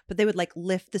talking, but they would like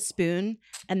lift the spoon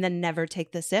and then never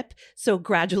take the sip. So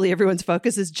gradually, everyone's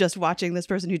focus is just watching this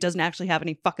person who doesn't actually have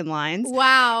any fucking lines.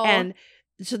 Wow. And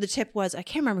so the tip was, I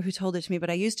can't remember who told it to me, but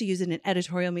I used to use it in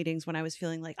editorial meetings when I was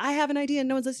feeling like I have an idea and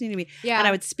no one's listening to me. Yeah. And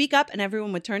I would speak up and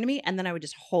everyone would turn to me, and then I would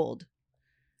just hold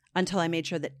until I made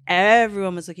sure that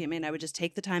everyone was looking at me, and I would just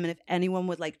take the time. And if anyone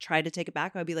would like try to take it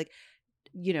back, I would be like,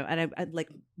 you know, and I'd like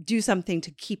do something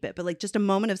to keep it, but like just a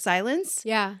moment of silence.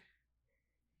 Yeah.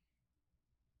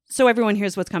 So everyone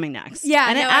hears what's coming next. Yeah,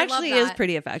 and no, it I love actually is that.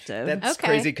 pretty effective. That's Okay.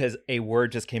 crazy because a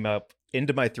word just came up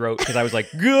into my throat because I was like,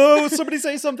 go, somebody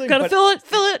say something. Gotta but fill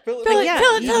it. But Yeah,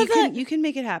 fill it, you fill it. can, you can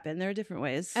make it happen. There are different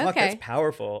ways. Okay. fuck, that's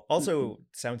powerful. Also,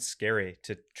 sounds scary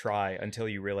to try until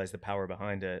you realize the power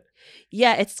behind it.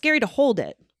 Yeah, it's scary to hold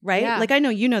it, right? Yeah. Like I know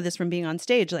you know this from being on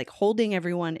stage, like holding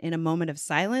everyone in a moment of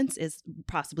silence is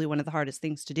possibly one of the hardest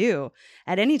things to do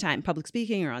at any time, public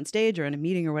speaking or on stage or in a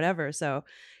meeting or whatever. So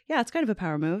yeah, it's kind of a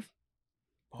power move.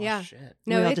 Oh, Yeah. shit.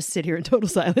 No, we all just sit here in total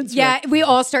silence. Yeah, we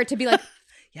all start to be like,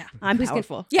 Yeah, I'm Who's gonna-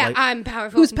 powerful. yeah, Like- I'm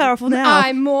powerful. Who's powerful now?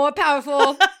 I'm more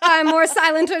powerful. I'm more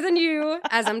silenter than you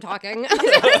as I'm talking.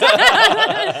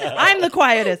 I'm the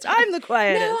quietest. I'm the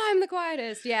quietest. No, I'm the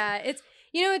quietest. Yeah, it's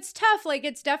it's tough. Like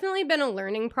it's definitely been a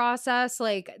learning process.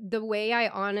 Like the way I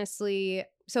honestly,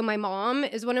 so my mom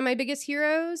is one of my biggest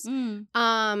heroes. Mm.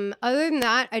 Other than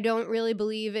that, I don't really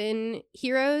believe in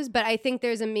heroes, but I think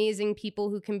there's amazing people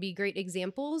who can be great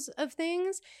examples of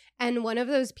things. And one of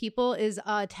those people is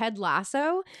Ted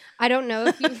Lasso. I don't know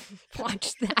if you've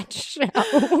watched that show.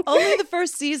 Only the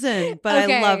first season, but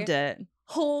Okay. I loved it.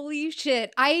 Holy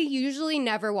shit. I usually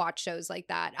never watch shows like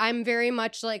that. I'm very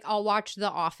much like, I'll watch The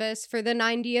Office for the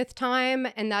 90th time,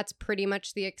 and that's pretty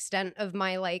much the extent of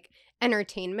my like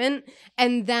entertainment.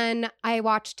 And then I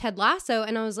watched Ted Lasso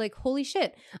and I was like, holy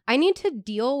shit, I need to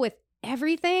deal with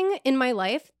everything in my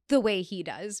life the way he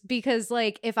does. Because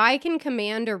like, if I can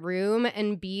command a room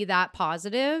and be that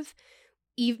positive,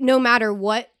 no matter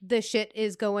what the shit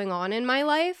is going on in my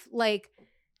life, like,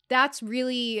 that's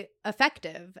really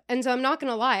effective. And so I'm not going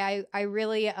to lie, I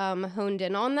really honed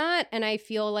in on that. And I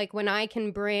feel like when I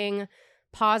can bring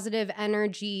positive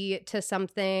energy to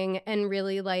something and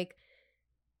really like,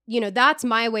 that's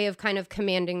my way of kind of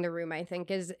commanding the room, I think,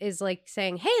 is like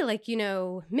saying, hey, like,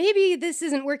 maybe this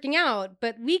isn't working out,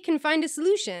 but we can find a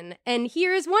solution. And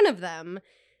here's one of them.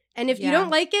 And if you don't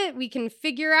like it, we can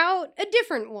figure out a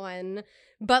different one.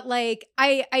 But like,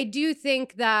 I do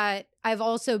think that I've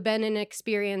also been in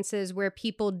experiences where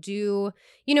people do,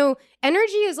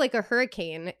 energy is like a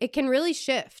hurricane. It can really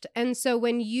shift. And so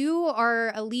when you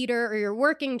are a leader or you're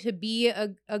working to be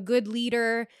a good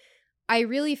leader, I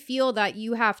really feel that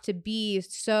you have to be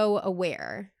so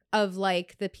aware of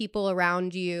like the people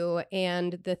around you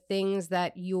and the things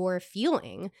that you're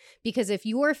feeling. Because if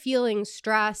you're feeling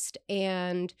stressed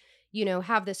and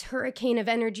have this hurricane of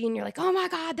energy and you're like, oh my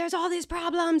God, there's all these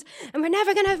problems and we're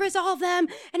never going to resolve them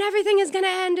and everything is going to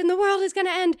end and the world is going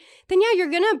to end, then yeah, you're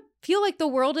going to feel like the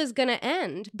world is going to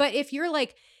end. But if you're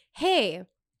like, hey,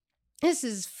 this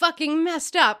is fucking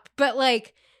messed up, but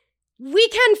like, we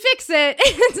can fix it.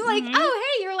 It's like,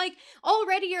 oh, hey, you're like,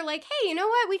 hey, you know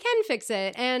what? We can fix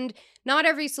it. And not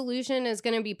every solution is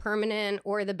going to be permanent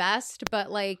or the best, but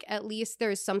like, at least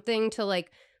there's something to like,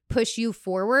 push you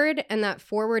forward, and that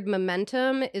forward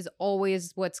momentum is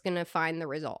always what's going to find the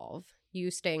resolve.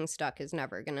 You staying stuck is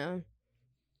never going to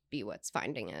be what's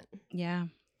finding it. Yeah.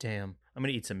 Damn. I'm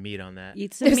going to eat some meat on that.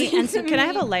 Eat some meat. And so can I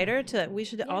have a lighter we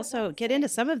should also get into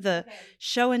some of the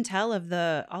show and tell of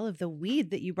all of the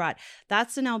weed that you brought.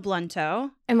 That's an El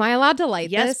Blunto. Am I allowed to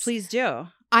light this? Yes, please do.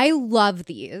 I love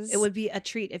these. It would be a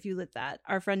treat if you lit that.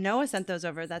 Our friend Noah sent those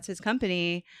over. That's his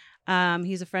company.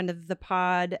 He's a friend of the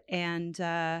pod, and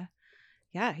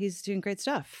he's doing great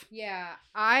stuff. Yeah.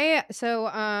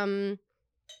 I'm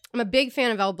a big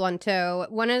fan of El Blunto.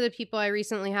 One of the people I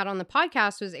recently had on the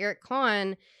podcast was Eric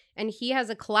Kahn, and he has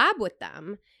a collab with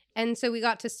them. And so we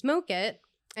got to smoke it,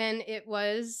 and it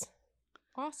was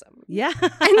awesome. Yeah.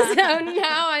 And so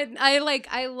now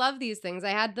I love these things. I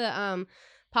had the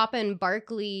Papa and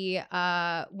Barkley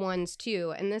ones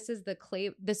too, and this is the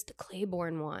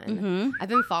Claiborne one. Mm-hmm. I've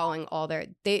been following all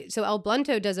so El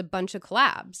Blunto does a bunch of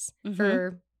collabs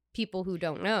for people who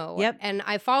don't know. Yep. And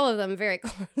I follow them very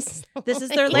closely. This is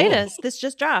their latest. This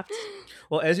just dropped.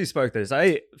 Well, as you spark this,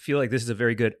 I feel like this is a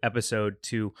very good episode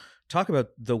to talk about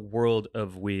the world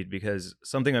of weed, because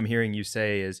something I'm hearing you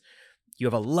say is you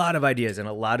have a lot of ideas in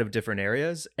a lot of different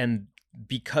areas. And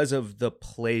because of the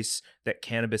place that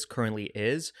cannabis currently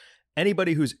is,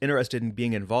 anybody who's interested in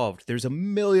being involved, there's a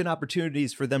million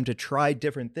opportunities for them to try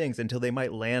different things until they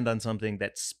might land on something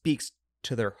that speaks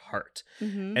to their heart.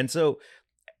 Mm-hmm. And so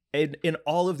in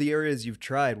all of the areas you've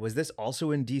tried, was this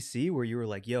also in DC where you were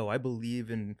like, yo, I believe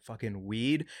in fucking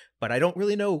weed, but I don't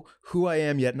really know who I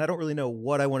am yet, and I don't really know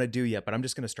what I want to do yet, but I'm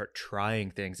just going to start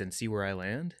trying things and see where I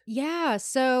land? Yeah.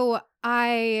 So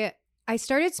I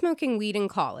started smoking weed in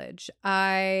college.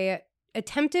 I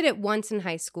attempted it once in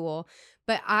high school,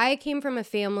 but I came from a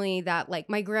family that, like,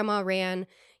 my grandma ran,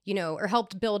 or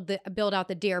helped build out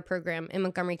the DARE program in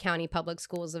Montgomery County Public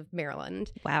Schools of Maryland.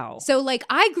 Wow. So, like,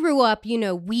 I grew up,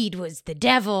 weed was the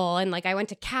devil, and, like, I went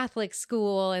to Catholic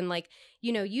school, and, like,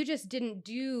 you just didn't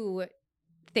do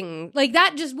things like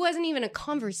that. Just wasn't even a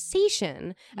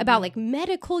conversation about, like,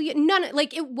 medical.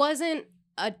 Like, it wasn't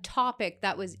a topic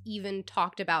that was even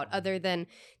talked about other than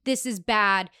this is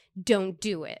bad, don't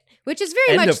do it, which is very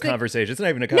End much of conversation. It's not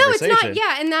even a conversation. No, it's not.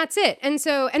 Yeah, and that's it. And that's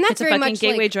it's very a fucking much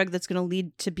gateway like, drug that's going to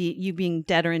lead to you being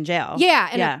dead or in jail.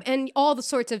 Yeah, and all the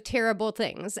sorts of terrible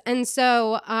things. And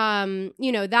so,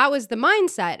 that was the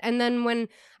mindset. And then when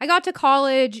I got to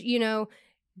college,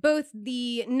 both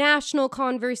the national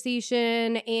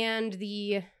conversation and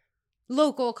the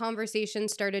local conversation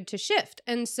started to shift.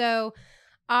 And so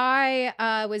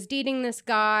I was dating this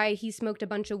guy. He smoked a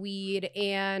bunch of weed,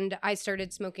 and I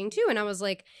started smoking too. And I was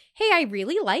like, hey, I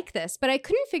really like this. But I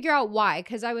couldn't figure out why,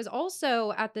 because I was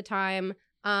also at the time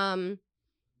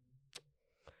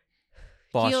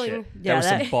boss healing. shit. Yeah, That was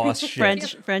some boss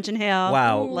shit. French inhale.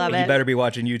 Wow. Love You it. better be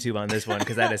watching YouTube on this one,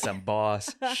 because that is some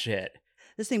boss shit.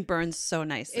 This thing burns so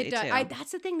nicely It does. too.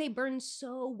 That's the thing. They burn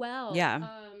so well. Yeah.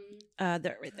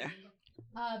 There, right there.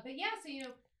 But yeah, so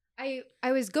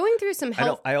I was going through some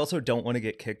health. I also don't want to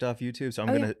get kicked off YouTube, so I'm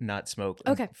Oh, going to not smoke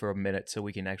Okay. for a minute so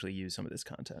we can actually use some of this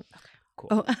content. Cool.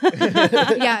 Oh.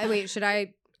 Yeah. Wait. Should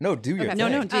I? No, do your Okay. thing.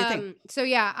 No, do you think? So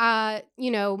yeah,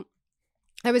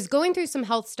 I was going through some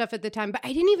health stuff at the time, but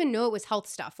I didn't even know it was health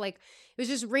stuff. Like, it was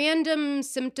just random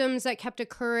symptoms that kept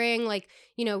occurring, like,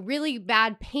 really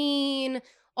bad pain,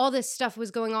 all this stuff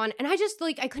was going on. And I just,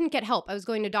 I couldn't get help. I was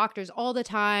going to doctors all the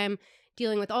time,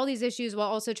 dealing with all these issues while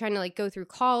also trying to, go through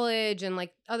college, and,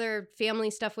 other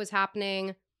family stuff was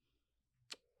happening.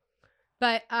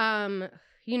 But,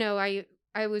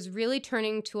 I was really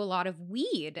turning to a lot of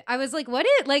weed. I was like,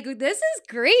 this is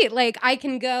great. I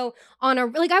can go on I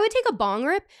would take a bong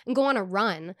rip and go on a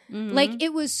run. Mhm.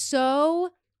 It was so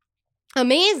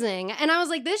amazing. And I was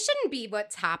like, this shouldn't be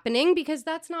what's happening, because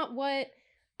that's not what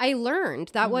I learned.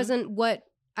 That Mhm. wasn't what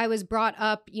I was brought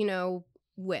up,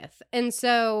 with. And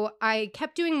so I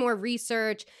kept doing more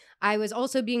research. I was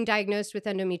also being diagnosed with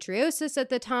endometriosis at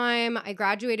the time. I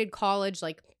graduated college,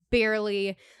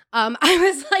 barely. I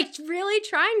was really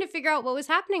trying to figure out what was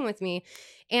happening with me.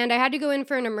 And I had to go in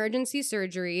for an emergency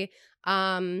surgery.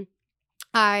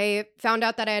 I found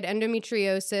out that I had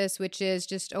endometriosis, which is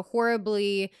just a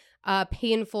horribly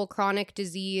painful chronic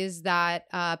disease that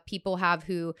people have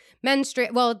who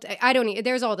menstruate. Well,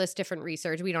 there's all this different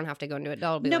research. We don't have to go into it.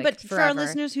 That'll be but for our forever.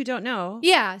 listeners who don't know,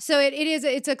 Yeah, so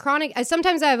it's a chronic.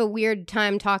 Sometimes I have a weird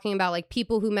time talking about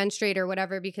people who menstruate or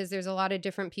whatever, because there's a lot of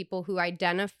different people who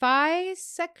identify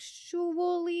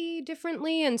sexually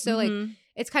differently, and so Mhm.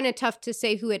 it's kind of tough to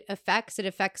say who it affects. It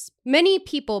affects many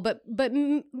people, but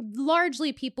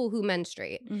largely people who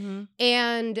menstruate, Mhm.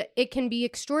 and it can be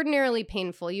extraordinarily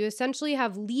painful. You essentially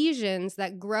have lesions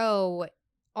that grow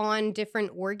on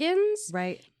different organs.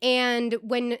 Right. And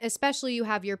when especially you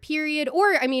have your period,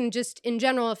 or just in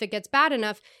general, if it gets bad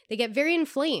enough, they get very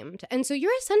inflamed. And so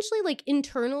you're essentially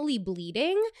internally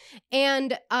bleeding,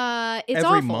 and it's Every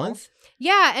awful. month?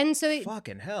 Yeah. And so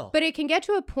Fucking hell. but it can get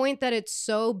to a point that it's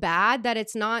so bad that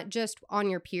it's not just on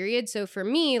your period. So for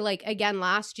me, again,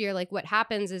 last year, what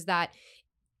happens is that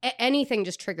anything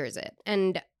just triggers it.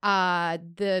 And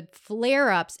the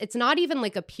flare-ups, it's not even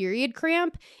a period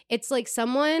cramp. It's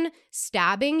someone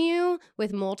stabbing you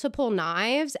with multiple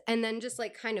knives and then just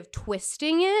kind of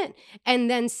twisting it and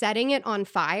then setting it on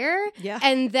fire. Yeah.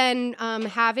 And then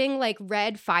having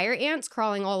red fire ants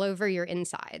crawling all over your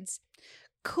insides.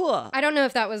 Cool. I don't know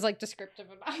if that was descriptive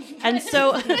enough. And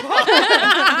so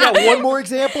Yeah, one more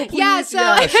example, please. Yeah, so-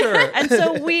 yeah, sure. and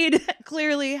so weed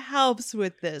clearly helps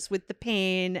with this, with the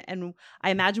pain, and I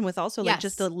imagine with also Yes.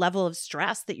 just the level of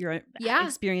stress that you're Yeah.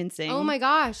 experiencing. Oh my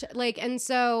gosh. And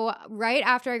so right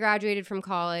after I graduated from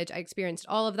college, I experienced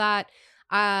all of that.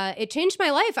 it changed my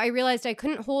life. I realized I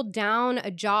couldn't hold down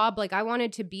a job. Like I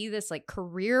wanted to be this like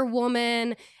career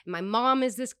woman. My mom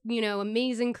is this,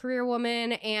 amazing career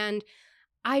woman. And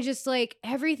I just like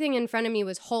everything in front of me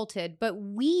was halted, but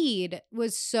weed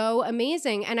was so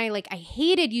amazing. And I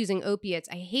hated using opiates.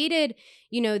 I hated,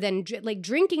 then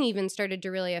drinking even started to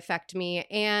really affect me.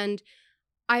 And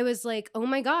I was like, oh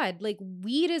my God, like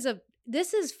weed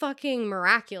this is fucking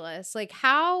miraculous. Like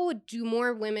how do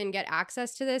more women get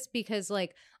access to this? Because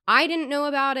like I didn't know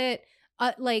about it.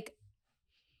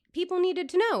 People needed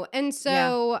to know. And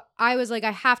so I was like,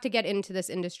 I have to get into this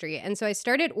industry. And so I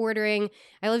started ordering,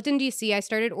 I lived in DC. I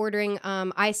started ordering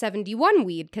I-71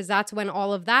 weed because that's when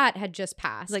all of that had just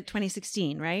passed. Like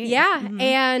 2016, right? Yeah. Mhm.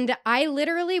 And I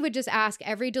literally would just ask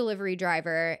every delivery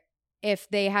driver if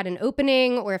they had an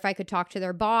opening or if I could talk to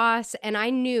their boss. And I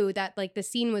knew that like the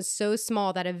scene was so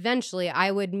small that eventually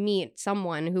I would meet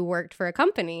someone who worked for a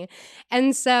company.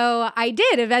 And so I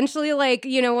did eventually,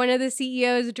 one of the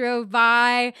CEOs drove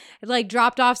by,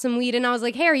 dropped off some weed, and I was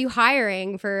like, hey, are you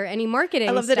hiring for any marketing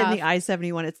I love stuff? that in the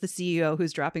I-71, it's the CEO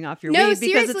who's dropping off your No, weed because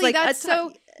it's seriously, like that's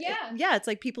so yeah, it's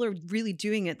like people are really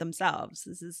doing it themselves.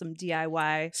 This is some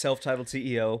DIY. Self-titled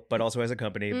CEO, but also has a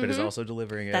company, but is also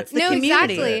delivering it. That's the No,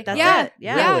 community. exactly. That's Yeah. it.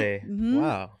 Yeah. Really? Mhm.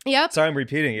 Wow. Yep. Sorry I'm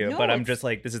repeating you, No, but I'm it's- just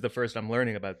like, this is the first I'm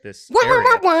learning about this Wah, wah, area.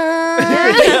 wah,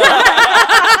 wah.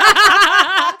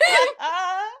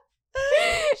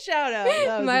 Shout out. That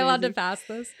was Am I allowed to amazing. pass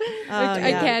this? Oh, I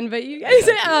yeah. can, but you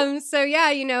guys. So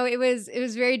yeah, it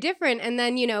was very different. And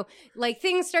then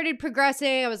things started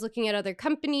progressing. I was looking at other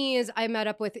companies. I met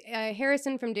up with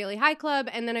Harrison from Daily High Club,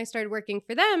 and then I started working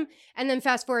for them. And then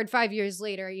fast forward 5 years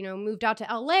later, moved out to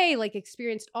LA,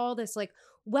 experienced all this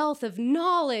wealth of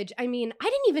knowledge. I mean, I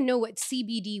didn't even know what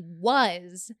CBD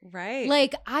was.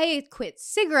 Right. I quit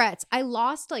cigarettes. I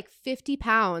lost 50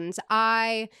 pounds.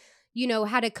 I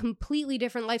had a completely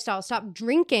different lifestyle, stopped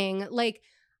drinking.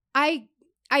 I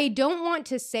don't want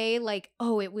to say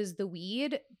oh, it was the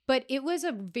weed, but it was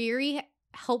a very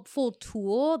helpful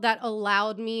tool that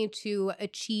allowed me to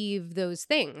achieve those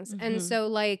things. And Mhm.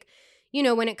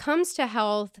 so when it comes to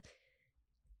health,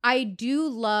 I do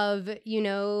love,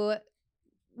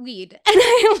 weed. And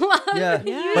I love Yeah.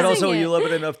 Yeah. But also using you it. love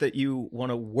it enough that you want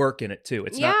to work in it too.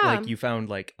 It's not Yeah. like you found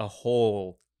a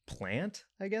whole plant,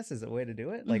 I guess is the way to do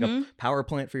it. Like Mhm. a power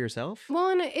plant for yourself. Well,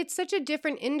 and it's such a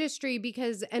different industry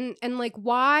because and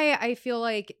why I feel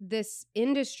like this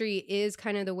industry is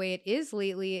kind of the way it is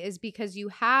lately is because you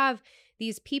have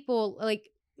these people like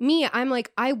me, I'm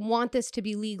I want this to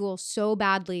be legal so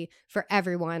badly for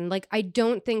everyone. I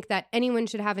don't think that anyone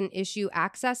should have an issue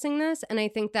accessing this. And I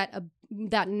think that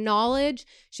that knowledge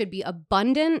should be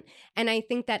abundant. And I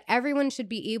think that everyone should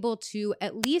be able to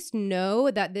at least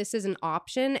know that this is an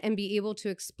option and be able to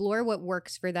explore what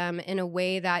works for them in a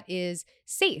way that is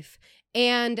safe.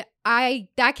 And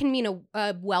that can mean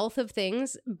a wealth of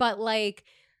things, but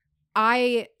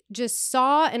I just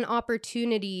saw an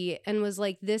opportunity and was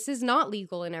like, this is not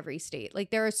legal in every state.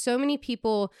 There are so many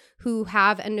people who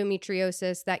have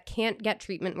endometriosis that can't get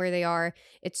treatment where they are.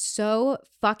 It's so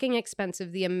fucking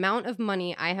expensive. The amount of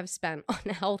money I have spent on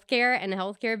healthcare and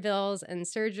healthcare bills and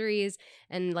surgeries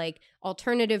and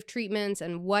alternative treatments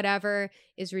and whatever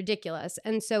is ridiculous.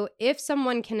 And so if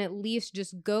someone can at least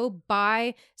just go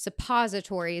buy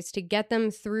suppositories to get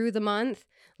them through the month,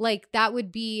 that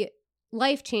would be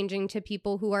life-changing to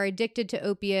people who are addicted to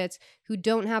opiates, who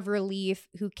don't have relief,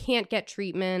 who can't get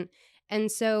treatment. And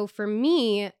so for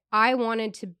me, I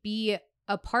wanted to be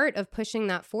a part of pushing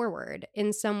that forward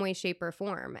in some way, shape, or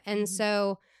form. And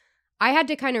so I had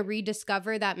to kind of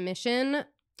rediscover that mission,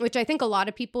 which I think a lot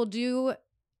of people do,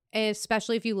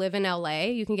 especially if you live in LA.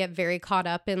 You can get very caught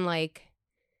up in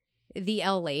the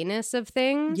LA-ness of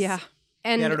things. Yeah.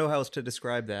 And Yeah, I don't know how else to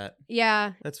describe that.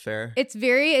 yeah. That's fair. It's a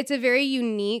very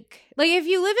unique, if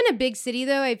you live in a big city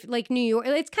though, New York,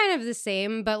 it's kind of the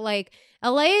same, but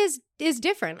LA is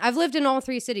different. I've lived in all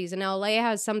three cities and LA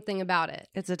has something about it.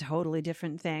 It's a totally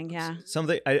different thing. Yeah.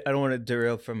 Something I don't want to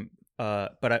derail from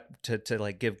but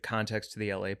to give context to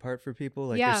the LA part for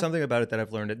people, Yeah. there's something about it that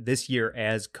I've learned this year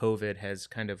as COVID has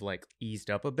kind of eased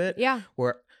up a bit, Yeah.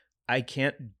 where I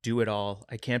can't do it all.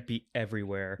 I can't be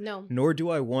everywhere. No. Nor do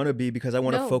I want to be, because I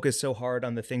want to No. focus so hard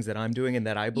on the things that I'm doing and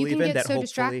that I You believe can in get that so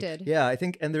hopefully, distracted. yeah, I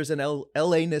think, and there's an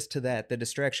LA-ness to that, the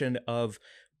distraction of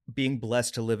being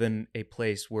blessed to live in a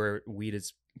place where weed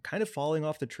is kind of falling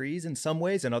off the trees in some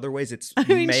ways, in other ways it's I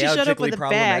mean, she showed up with mayagically a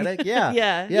bag. problematic. Yeah.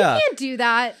 Yeah. Yeah. You can't do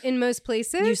that in most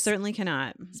places. You certainly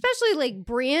cannot. Especially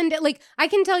brand, I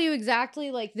can tell you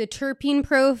exactly the terpene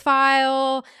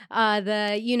profile,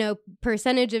 the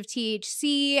percentage of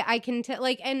THC. I can tell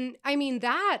and I mean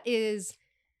that is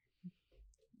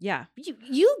Yeah.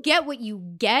 You get what you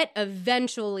get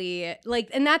eventually. Like,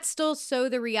 and that's still so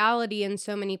the reality in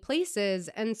so many places.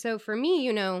 And so for me,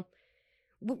 you know,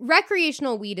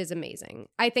 recreational weed is amazing.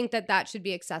 I think that should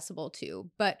be accessible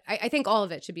too. But I think all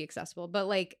of it should be accessible. But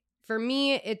like for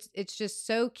me, it's just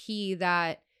so key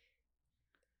that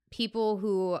people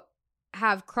who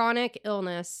have chronic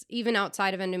illness, even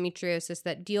outside of endometriosis,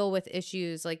 that deal with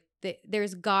issues like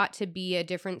there's got to be a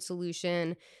different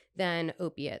solution than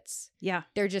opiates. Yeah.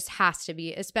 There just has to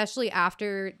be, especially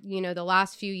after, you know, the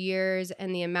last few years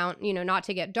and the amount, you know, not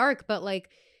to get dark, but like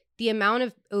the amount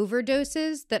of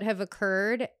overdoses that have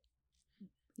occurred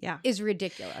is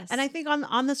ridiculous. And I think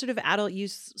on the sort of adult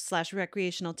use /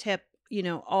 recreational tip, you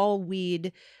know, all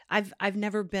weed, I've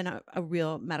never been a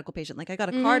real medical patient. Like I got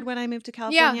a card when I moved to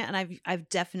California, and I've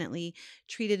definitely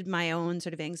treated my own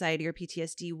sort of anxiety or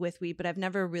PTSD with weed, but I've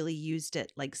never really used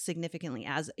it like significantly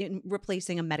as in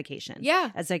replacing a medication.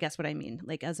 Yeah. As I guess what I mean,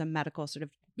 like as a medical sort of,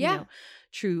 you know,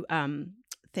 true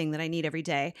thing that I need every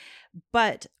day.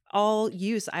 But all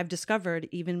use I've discovered,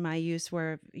 even my use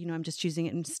where, you know, I'm just choosing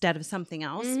it instead of something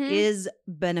else is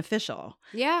beneficial.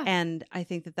 Yeah. And I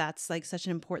think that's like such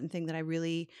an important thing that I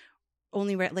really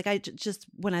only like I just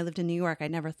when I lived in New York, I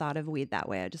never thought of weed that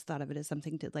way. I just thought of it as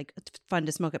something to like fun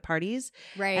to smoke at parties.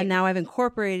 Right. And now I've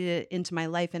incorporated it into my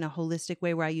life in a holistic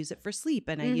way where I use it for sleep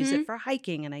and I use it for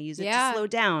hiking and I use it to slow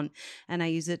down and I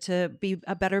use it to be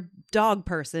a better dog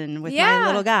person with my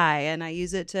little guy and I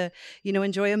use it to, you know,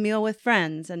 enjoy a meal with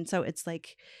friends. And so it's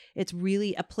like it's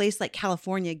really a place like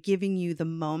California giving you the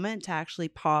moment to actually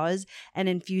pause and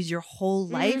infuse your whole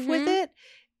life with it.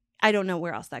 I don't know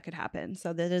where else that could happen.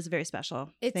 So that is a very special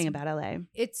thing about LA.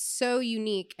 It's so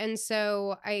unique. And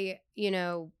so I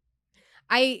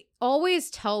always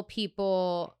tell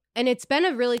people, and it's been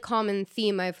a really common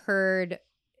theme I've heard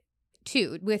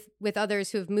too with others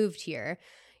who have moved here.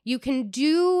 You can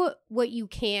do what you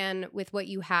can with what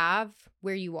you have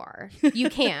where you are. You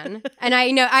can. And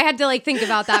I know I had to like think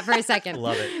about that for a second.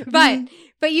 Love it.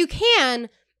 But you can.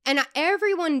 And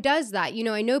everyone does that. You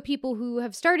know, I know people who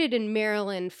have started in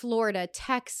Maryland, Florida,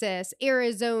 Texas,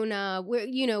 Arizona,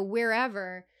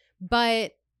 wherever.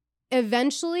 But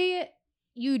eventually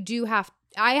you do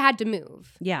I had to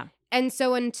move. Yeah. And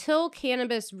so until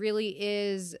cannabis really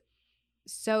is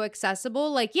so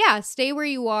accessible, like, stay where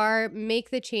you are, make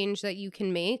the change that you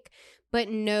can make, but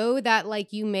know that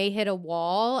like you may hit a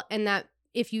wall and that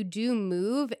if you do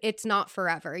move, it's not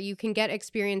forever. You can get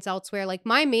experience elsewhere. Like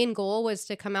my main goal was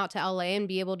to come out to LA and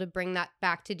be able to bring that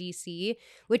back to DC,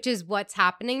 which is what's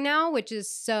happening now, which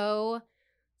is so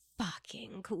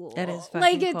fucking cool. It is fucking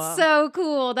like it's cool. so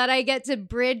cool that I get to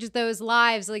bridge those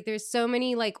lives. Like there's so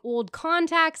many like old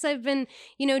contacts I've been,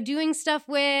 you know, doing stuff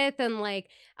with and like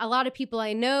a lot of people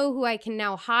I know who I can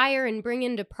now hire and bring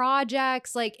into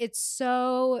projects. Like it's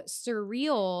so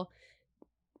surreal.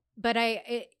 But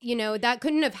that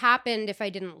couldn't have happened if I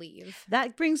didn't leave.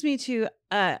 That brings me to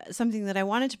something that I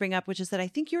wanted to bring up, which is that I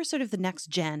think you're sort of the next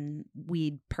gen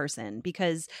weed person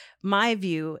because my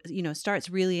view, you know,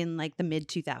 starts really in like the mid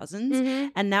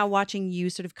 2000s. And now watching you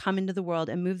sort of come into the world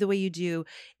and move the way you do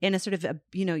in a sort of,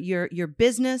 your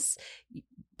business,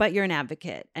 but you're an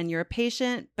advocate and you're a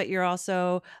patient, but you're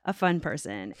also a fun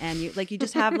person. And you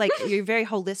just have like, you're very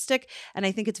holistic. And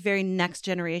I think it's very next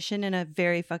generation in a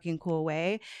very fucking cool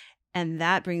way. And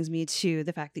that brings me to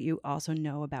the fact that you also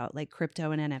know about like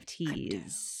crypto and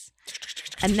NFTs.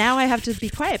 And now I have to be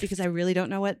quiet because I really don't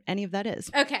know what any of that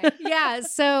is. Okay. Yeah.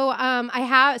 So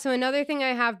another thing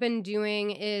I have been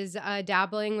doing is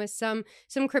dabbling with some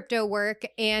crypto work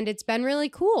and it's been really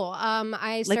cool.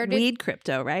 I started like weed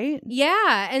crypto, right?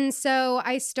 Yeah. And so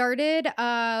I started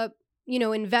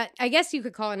I guess you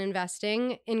could call it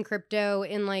investing in crypto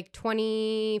in like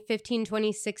 2015,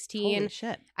 2016. Holy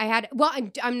shit.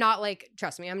 I'm not like,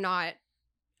 trust me, I'm not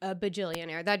a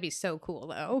bajillionaire. That'd be so cool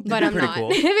though, but I'm Pretty not. cool.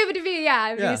 It would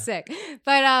be sick.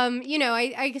 But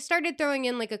I started throwing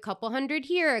in like a couple hundred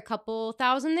here, a couple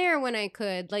thousand there when I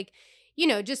could, like, you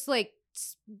know, just like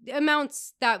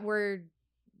amounts that were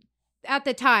at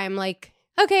the time like,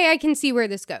 okay, I can see where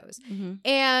this goes.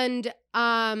 And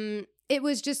it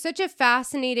was just such a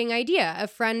fascinating idea. A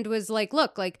friend was like,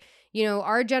 look, like, you know,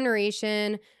 our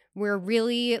generation, we're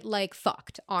really like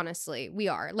fucked, honestly. We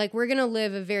are. Like, we're going to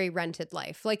live a very rented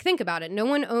life. Like, think about it. No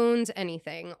one owns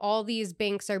anything. All these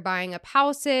banks are buying up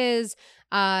houses.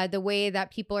 the way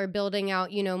that people are building out,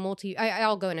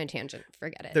 I'll go on a tangent.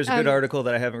 Forget it. There's a good article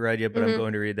that I haven't read yet, but I'm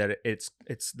going to read that. It's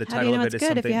the How do title you know of it's it is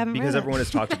good if you something haven't because read it? everyone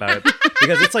has talked about it.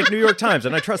 Because it's like New York Times,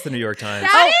 and I trust the New York Times.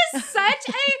 That is such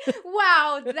a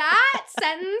wow. That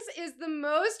sentence is the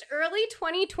most early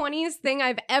 2020s thing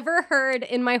I've ever heard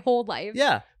in my whole life.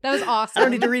 Yeah. That was I awesome.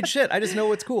 don't need to read shit. I just know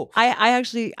what's cool.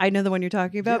 I know the one you're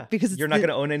talking about Yeah. because it's You're not going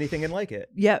to own anything and like it.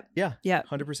 Yep. Yeah. Yep.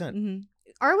 100%. Mm-hmm.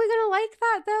 Are we gonna like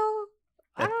that though?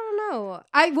 I don't know.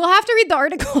 I will have to read the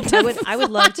article. I would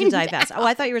love to divest. Oh,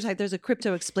 I thought you were talking. There's a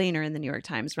crypto explainer in the New York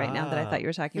Times right now that I thought you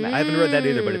were talking about. I haven't read that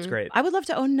either, but it's great. I would love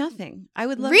to own nothing. I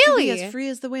would love to Really? be as free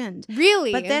as the wind.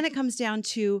 Really? But then it comes down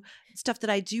to stuff that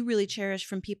I do really cherish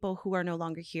from people who are no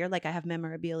longer here. Like I have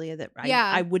memorabilia that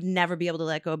I would never be able to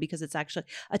let go because it's actually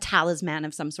a talisman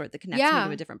of some sort that connects me to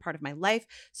a different part of my life.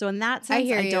 So in that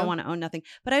sense, I don't want to own nothing.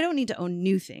 But I don't need to own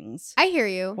new things. I hear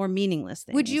you. Or meaningless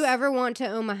things. Would you ever want to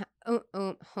own a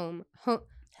home?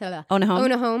 Own a home?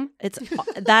 Own a home?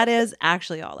 That is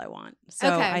actually all I want.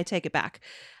 So Okay. I take it back.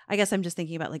 I guess I'm just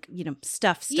thinking about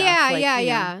stuff.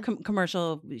 Yeah.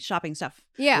 Commercial shopping stuff.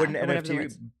 Yeah. Wouldn't or whatever the NFT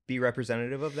words. be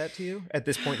representative of that to you at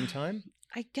this point in time?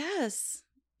 I guess.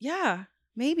 Yeah.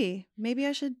 Maybe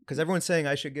I should. Because everyone's saying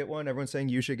I should get one. Everyone's saying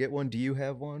you should get one. Do you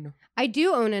have one? I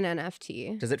do own an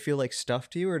NFT. Does it feel like stuff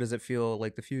to you, or does it feel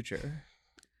like the future?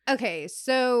 Okay,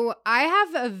 so I have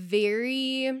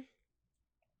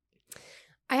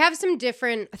some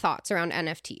different thoughts around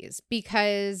NFTs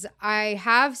because I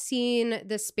have seen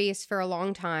this space for a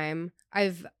long time.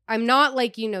 I'm not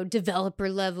like, developer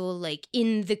level, like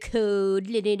in the code,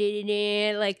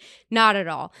 like not at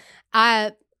all.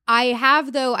 I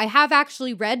have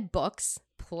actually read books,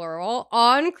 plural,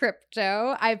 on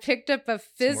crypto. I picked up a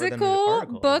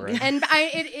physical book and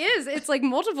it's like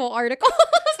multiple articles.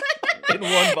 In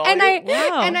one volume?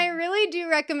 And I really do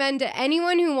recommend to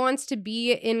anyone who wants to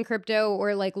be in crypto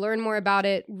or like learn more about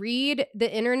it, read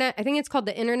the internet. I think it's called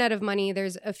The Internet of Money.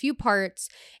 There's a few parts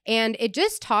and it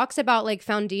just talks about like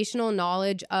foundational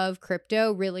knowledge of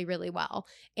crypto really, really well.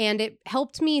 And it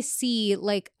helped me see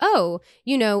like, over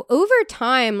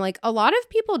time, like a lot of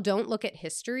people don't look at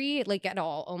history like at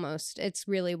all almost. It's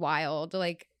really wild.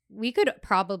 Like we could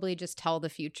probably just tell the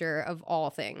future of all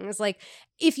things. Like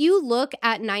if you look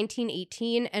at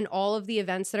 1918 and all of the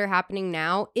events that are happening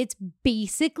now, it's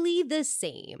basically the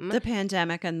same. The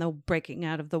pandemic and the breaking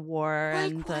out of the war.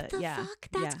 Like, and what the fuck?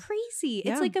 That's crazy.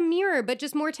 Yeah. It's like a mirror, but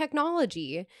just more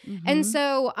technology. Mm-hmm. And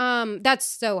so that's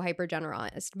so hyper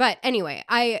generalized. But anyway,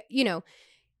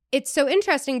 it's so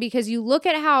interesting because you look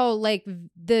at how like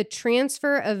the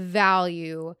transfer of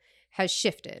value has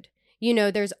shifted.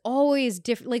 There's always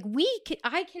different, like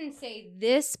I can say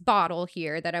this bottle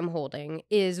here that I'm holding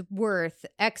is worth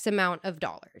X amount of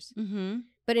dollars. Mm-hmm.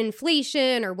 But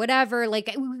inflation or whatever, like,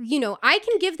 I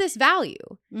can give this value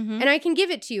Mm-hmm. and I can give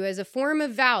it to you as a form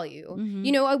of value.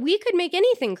 Mm-hmm. We could make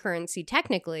anything currency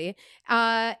technically.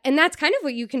 And that's kind of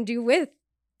what you can do with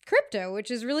crypto, which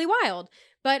is really wild.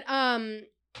 But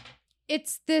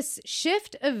it's this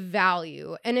shift of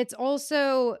value and it's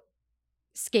also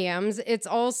scams. It's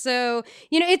also,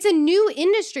 it's a new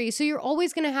industry. So you're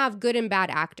always going to have good and bad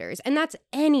actors. And that's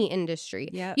any industry.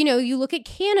 Yep. You look at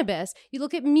cannabis, you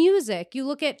look at music, you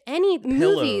look at any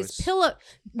movies,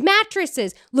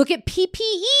 mattresses, look at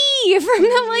PPE from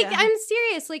the, I'm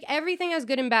serious. Like everything has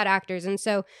good and bad actors. And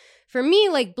so for me,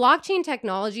 like blockchain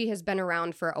technology has been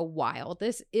around for a while.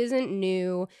 This isn't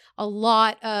new. A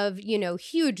lot of,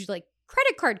 huge like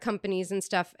credit card companies and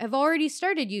stuff have already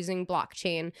started using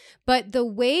blockchain. But the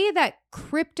way that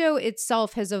crypto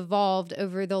itself has evolved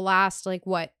over the last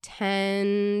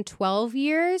 10, 12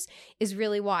 years is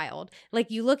really wild. Like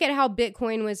you look at how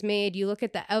Bitcoin was made, you look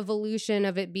at the evolution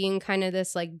of it being kind of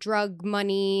this like drug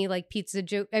money, like pizza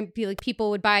joke, and like people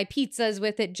would buy pizzas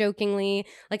with it jokingly.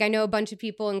 Like I know a bunch of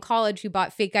people in college who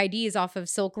bought fake IDs off of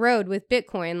Silk Road with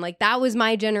Bitcoin. Like that was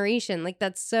my generation. Like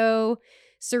that's so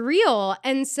surreal.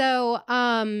 And so,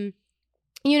 then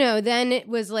it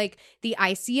was like the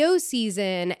ICO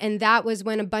season. And that was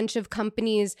when a bunch of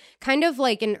companies kind of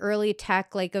like in early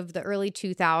tech, like of the early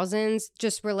 2000s,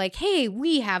 just were like, hey,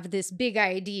 we have this big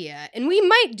idea and we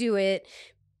might do it.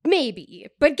 Maybe,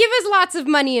 but give us lots of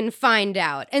money and find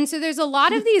out. And so there's a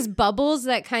lot of these bubbles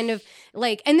that kind of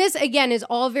like, and this again is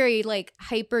all very like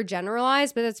hyper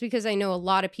generalized, but that's because I know a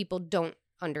lot of people don't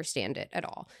understand it at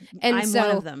all. And I'm so,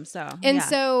 one of them. So, and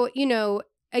so,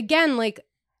 again, like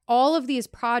all of these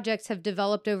projects have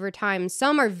developed over time.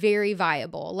 Some are very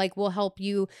viable, like will help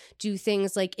you do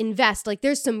things like invest. Like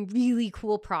there's some really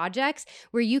cool projects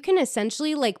where you can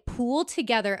essentially like pool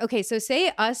together. Okay, so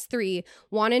say us three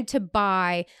wanted to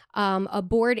buy a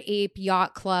Bored Ape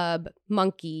Yacht Club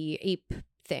monkey ape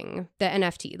thing, the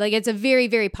NFT. Like it's a very,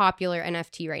 very popular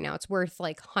NFT right now. It's worth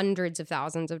like hundreds of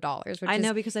thousands of dollars. Which I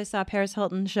know because I saw Paris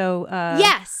Hilton show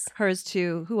yes, hers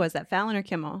to, who was that, Fallon or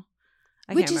Kimmel?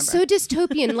 I which can't is remember. so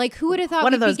dystopian. Like who would have thought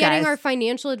One we'd of be those getting guys. our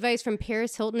financial advice from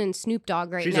Paris Hilton and Snoop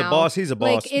Dogg right She's now? a boss. He's a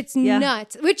boss. Like it's Yeah.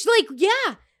 nuts. Which like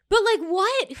yeah, but like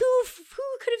what? Who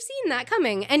could have seen that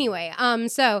coming? Anyway,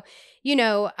 so you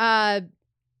know,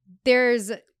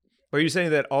 there's. Are you saying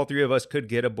that all three of us could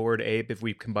get a Bored Ape if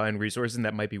we combine resources and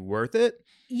that might be worth it?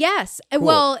 Yes. Cool.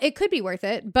 Well, it could be worth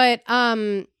it, but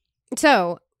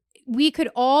so we could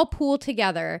all pool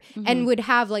together and would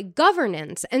have like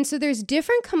governance. And so there's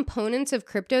different components of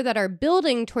crypto that are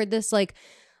building toward this like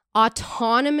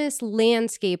autonomous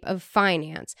landscape of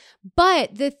finance.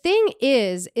 But the thing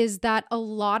is that a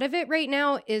lot of it right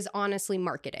now is honestly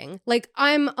marketing. Like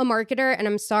I'm a marketer and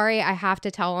I'm sorry I have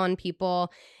to tell on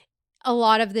people a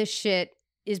lot of this shit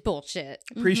is bullshit.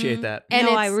 Appreciate that. And No,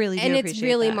 it's, I really do and it's appreciate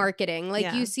really that. marketing. Like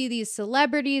Yeah. you see these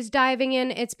celebrities diving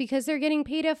in, it's because they're getting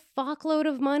paid a fuckload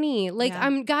of money. Like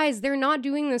Yeah. guys, they're not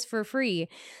doing this for free.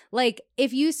 Like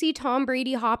if you see Tom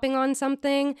Brady hopping on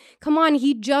something, come on,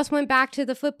 he just went back to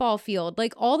the football field.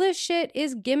 Like all this shit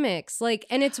is gimmicks. Like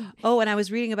and it's Oh, and I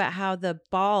was reading about how the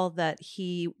ball that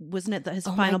he, wasn't it that his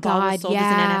oh final my ball was God, sold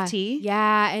yeah. as an NFT?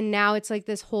 Yeah, and now it's like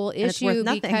this whole it's worth issue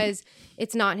nothing. because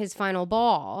it's not his final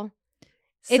ball.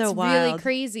 So It's really wild.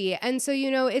 crazy. And so,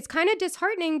 you know, it's kind of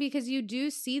disheartening because you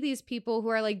do see these people who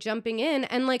are like jumping in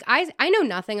and like I know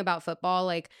nothing about football.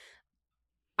 Like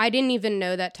I didn't even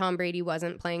know that Tom Brady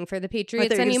wasn't playing for the I Patriots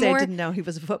thought you were gonna say I anymore. didn't know he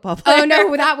was a football player. Oh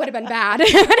no, that would have been bad.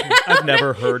 I've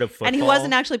never heard of football. And he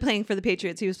wasn't actually playing for the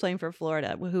Patriots. He was playing for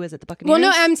Florida. Who is it? The Buccaneers? Well,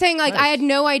 no, I'm saying like I Nice. had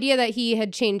no idea that he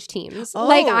had changed teams. Oh.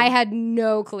 Like I had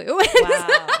no clue.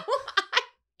 Wow.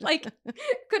 Like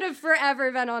could have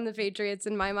forever been on the Patriots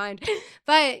in my mind.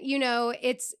 But, you know,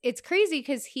 it's crazy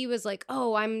because he was like,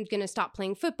 oh, I'm going to stop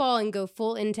playing football and go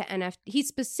full into NFT. He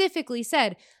specifically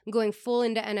said, I'm going full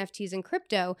into NFTs and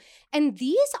crypto. And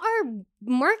these are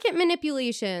market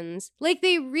manipulations. Like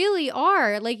they really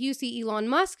are. Like you see Elon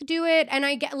Musk do it. And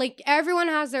I get like everyone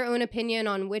has their own opinion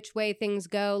on which way things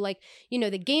go. Like, you know,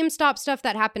 the GameStop stuff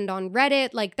that happened on Reddit,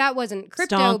 like that wasn't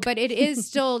crypto, Stonk. but it is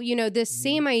still, you know, this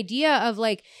same idea of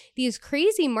like these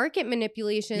crazy market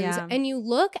manipulations. Yeah. And you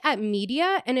look at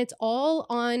media and it's all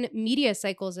on media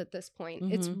cycles at this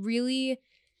point. It's really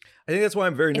I think that's why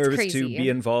I'm very It's nervous crazy. to be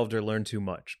involved or learn too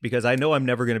much because I know I'm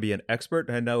never going to be an expert.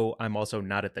 And I know I'm also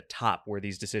not at the top where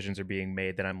these decisions are being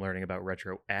made that I'm learning about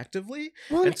retroactively.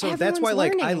 well, And so that's why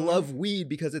like I learning. love weed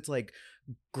because it's like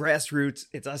grassroots.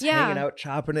 It's us Yeah. hanging out,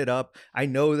 chopping it up. I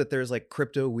know that there's like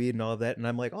crypto weed and all of that. And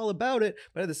I'm like all about it.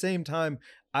 But at the same time,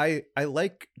 I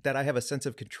like that I have a sense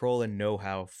of control and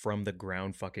know-how from the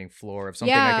ground fucking floor of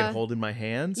something I Yeah. can hold in my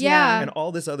hands. Yeah. And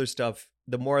all this other stuff,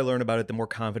 the more I learn about it, the more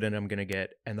confident I'm going to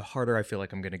get. And the harder I feel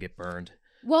like I'm going to get burned.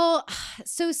 Well,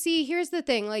 so see, here's the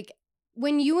thing. Like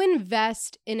when you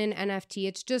invest in an NFT,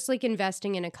 it's just like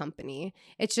investing in a company.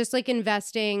 It's just like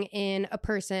investing in a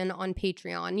person on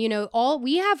Patreon. You know, all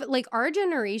we have like our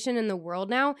generation in the world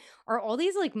now are all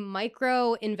these like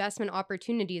micro investment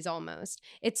opportunities almost.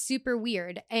 It's super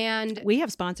weird. And We have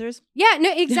sponsors. yeah,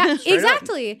 no, exactly. Straight up.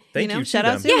 exactly. Thank know, you. shout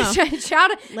to out them. to- Yeah,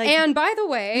 shout out. Like- And by the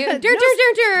way, No,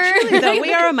 dur. Though,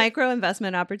 we are a micro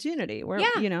investment opportunity. We're,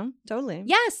 Yeah. you know, totally.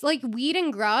 Yes, like Weed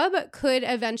and Grub could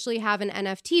eventually have an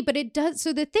NFT, but it does.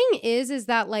 So the thing is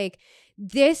that like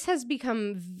this has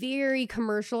become very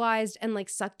commercialized and like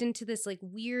sucked into this like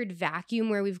weird vacuum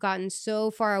where we've gotten so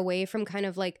far away from kind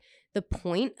of like the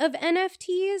point of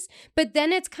NFTs. But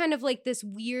then it's kind of like this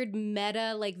weird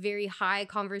meta, like very high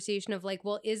conversation of like,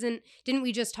 well, didn't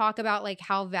we just talk about like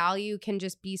how value can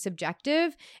just be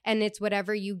subjective and it's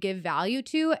whatever you give value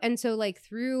to? And so like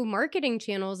through marketing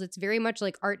channels, it's very much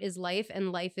like art is life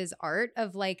and life is art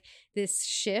of like this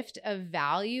shift of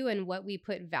value and what we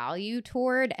put value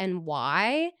toward and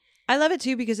why. I love it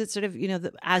too because it's sort of, you know,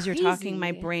 as you're talking, my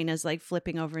Crazy. brain is like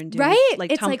flipping over and doing Right?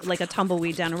 like, It's like- like a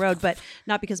tumbleweed down a road, but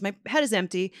not because my head is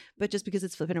empty, but just because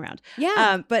it's flipping around.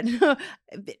 Yeah. But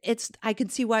I can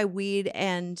see why weed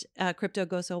and crypto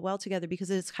go so well together because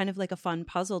it's kind of like a fun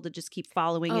puzzle to just keep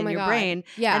following Oh in my your God. brain.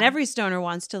 Yeah. And every stoner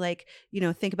wants to like, you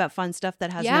know, think about fun stuff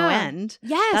that has no Yeah. end.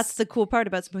 Yes. That's the cool part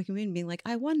about smoking weed and being like,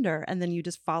 I wonder. And then you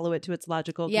just follow it to its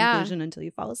logical Yeah. conclusion until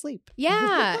you fall asleep.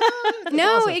 Yeah. That's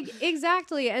No, awesome.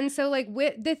 exactly. And so like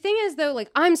the thing is though,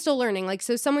 like I'm still learning. Like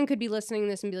so someone could be listening to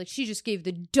this and be like, she just gave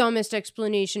the dumbest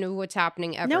explanation of what's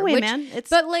happening ever. No way, man.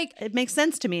 But like it makes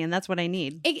sense to me, and that's what I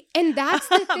need. And that's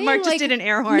the thing. Mark just like, did an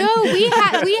air horn. No, we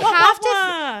have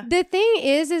to. The thing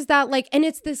is that like, and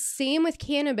it's the same with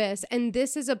cannabis, and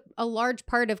this is a large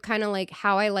part of kind of like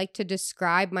how I like to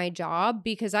describe my job,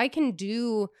 because I can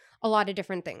do a lot of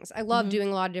different things. I love doing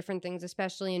a lot of different things,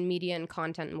 especially in media and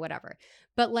content and whatever.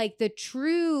 But like the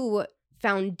true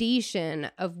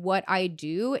foundation of what I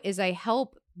do is I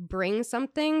help bring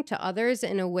something to others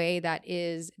in a way that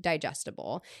is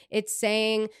digestible. It's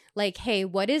saying like, hey,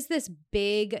 what is this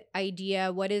big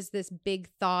idea? What is this big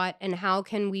thought? And how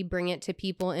can we bring it to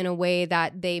people in a way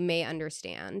that they may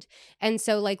understand? And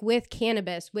so like with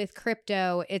cannabis, with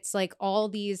crypto, it's like all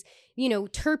these, you know,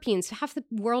 terpenes. Half the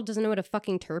world doesn't know what a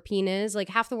fucking terpene is. Like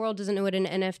half the world doesn't know what an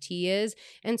NFT is.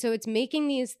 And so it's making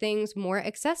these things more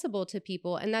accessible to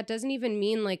people. And that doesn't even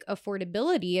mean like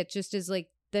affordability. It just is like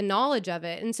the knowledge of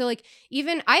it. And so like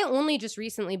even I only just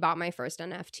recently bought my first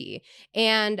NFT,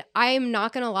 and I'm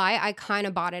not going to lie, I kind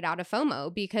of bought it out of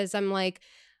FOMO, because I'm like,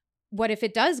 what if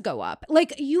it does go up?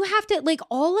 Like you have to, like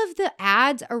all of the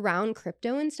ads around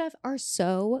crypto and stuff are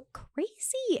so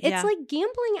crazy. It's like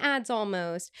gambling ads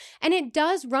almost. And it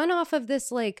does run off of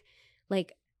this like,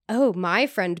 oh, my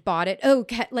friend bought it. Oh,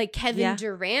 like Kevin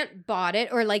Durant bought it,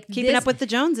 or like keeping up with the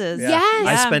Joneses. Yeah.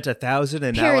 Yes. I spent 1,000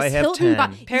 and Paris now I have Hilton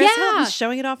 10. Paris Hilton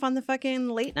showing it off on the fucking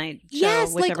late night show,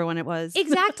 whichever one it was.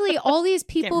 Exactly. All these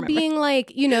people being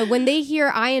like, you know, when they hear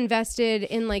I invested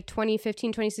in like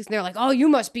 2015, 2016, they're like, oh, you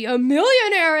must be a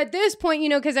millionaire at this point, you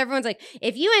know, because everyone's like,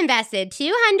 if you invested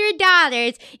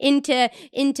 $200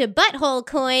 into butthole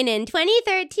coin in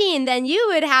 2013, then you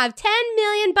would have 10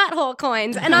 million butthole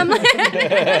coins. And I'm like...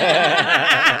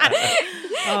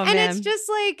 and it's just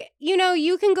like, you know,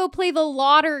 you can go play the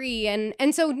lottery,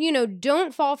 and so, you know,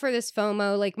 don't fall for this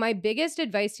FOMO. Like my biggest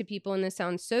advice to people, and this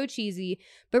sounds so cheesy,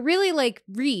 but really like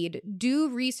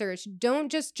do research. Don't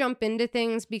just jump into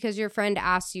things because your friend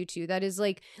asks you to. That is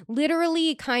like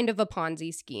literally kind of a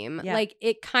Ponzi scheme. Yeah. Like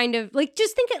it kind of like,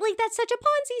 just think it like that's such a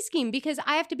Ponzi scheme, because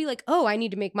I have to be like, oh, I need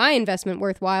to make my investment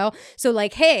worthwhile. So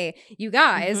like, hey, you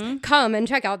guys come and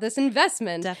check out this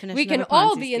investment. Definition we can of a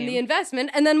all Ponzi be in the scheme.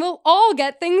 investment, and then we'll all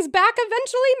get things back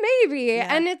eventually, maybe.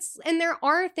 Yeah. And there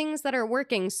are things that are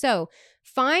working. So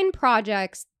find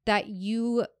projects that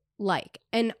you like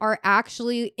and are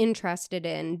actually interested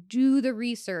in. Do the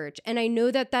research. And I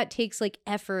know that takes like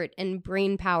effort and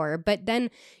brain power, but then,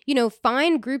 you know,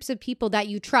 find groups of people that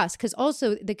you trust, because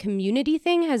also the community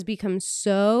thing has become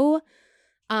so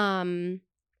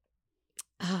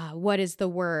what is the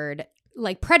word?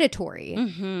 Like predatory.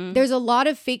 There's a lot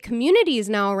of fake communities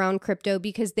now around crypto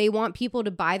because they want people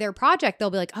to buy their project. They'll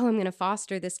be like, oh, I'm going to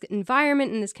foster this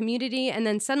environment in this community. And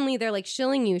then suddenly they're like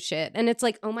shilling you shit. And it's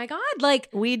like, oh my God, like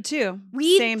weed too.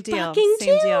 Weed Same deal. fucking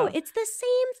Same too. deal. It's the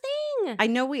same thing. I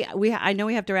know we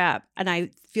have to wrap, and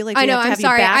I feel like I we know. have to I'm have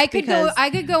sorry. you back I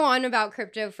could go on about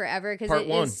crypto forever because Part it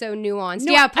one. is so nuanced.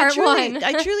 No, yeah, part one.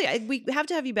 We have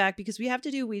to have you back because we have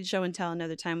to do Weed Show and Tell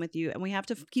another time with you, and we have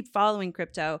to keep following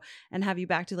crypto and have you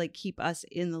back to like keep us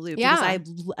in the loop. Yeah.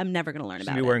 because I'm never going to learn Should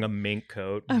about be it. wearing a mink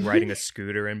coat, riding a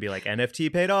scooter, and be like,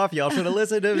 NFT paid off. Y'all should have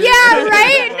listened to me. Yeah,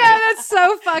 right? No, that's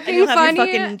so And fucking you'll have funny. your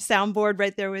fucking soundboard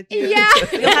right there with you. Yeah.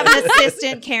 You'll have an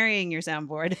assistant carrying your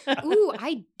soundboard. Ooh,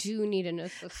 I do need an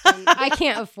assistant. I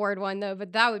can't afford one though,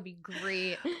 but that would be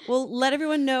great. Well, let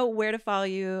everyone know where to follow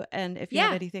you and if you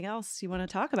have Yeah. anything else you want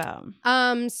to talk about.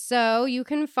 So you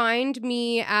can find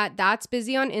me at That's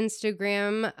Busy on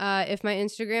Instagram. If my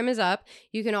Instagram is up,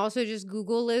 you can also just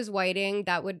Google Liz Whiting.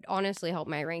 That would honestly help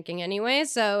my ranking anyway.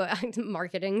 So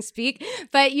marketing speak,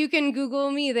 but you can Google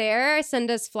me there,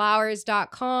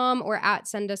 sendusflowers.com or at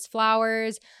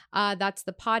sendusflowers. That's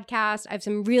the podcast. I have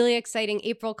some really exciting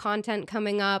April content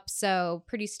coming up. So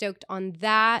pretty stoked on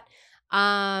that.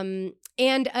 And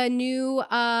a new,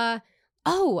 I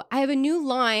have a new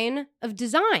line of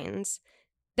designs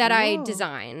that I Whoa.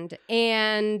 designed,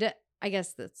 and I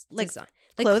guess that's Like design.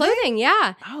 clothing?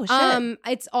 Yeah. Oh, shit.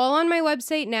 It's all on my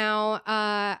website now.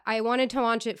 I wanted to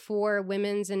launch it for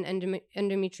Women's and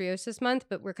Endometriosis Month,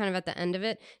 but we're kind of at the end of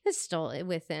it. It's still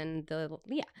within the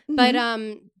Mm-hmm. But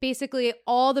basically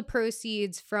all the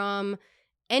proceeds from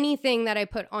anything that I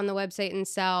put on the website and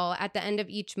sell at the end of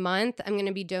each month, I'm going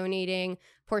to be donating a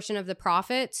portion of the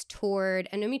profits toward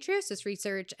endometriosis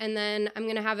research. And then I'm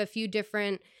going to have a few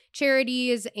different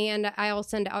charities, and I'll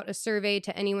send out a survey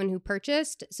to anyone who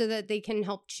purchased so that they can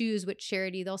help choose which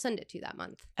charity they'll send it to that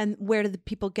month. And where do the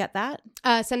people get that?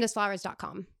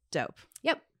 Sendusflowers.com. Dope.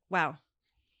 Yep. Wow.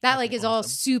 That That's is all awesome.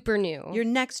 super new. You're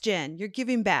next gen. You're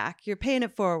giving back. You're paying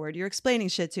it forward. You're explaining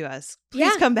shit to us. Please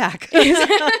Yeah. come back.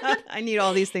 I need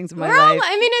all these things in my We're all, life.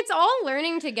 I mean, it's all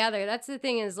learning together. That's the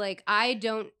thing is like, I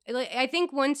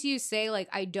think once you say like,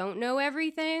 I don't know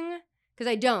everything, because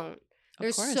I don't,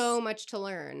 there's course. so much to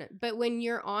learn. But when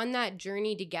you're on that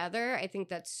journey together, I think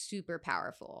that's super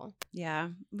powerful. Yeah,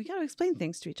 we got to explain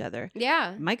things to each other.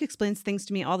 Yeah. Mike explains things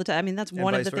to me all the time. I mean, that's And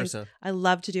one of vice the things versa. I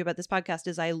love to do about this podcast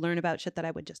is I learn about shit that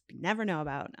I would just never know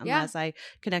about unless I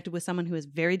connected with someone who is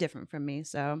very different from me.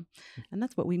 So, and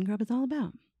that's what Weed and Grub is all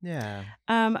about. Yeah.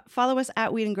 Follow us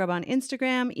at Weed and Grub on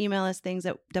Instagram. Email us things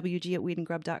at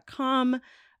wg@weedandgrub.com.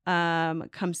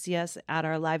 Come see us at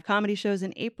our live comedy shows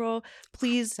in April.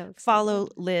 Please So excited. follow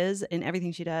Liz in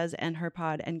everything she does and her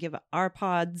pod, and give our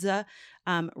pods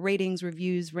ratings,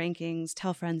 reviews, rankings,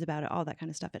 tell friends about it, all that kind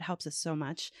of stuff. It helps us so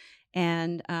much.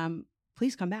 And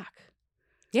please come back.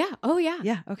 Yeah. Oh, yeah.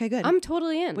 Yeah. Okay, good. I'm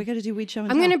totally in. We got to do Weed Show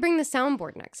and I'm Tell. going to bring the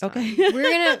soundboard next time. Okay. We're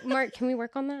going to, Mark, can we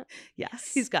work on that?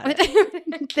 Yes, he's got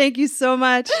it. Thank you so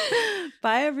much.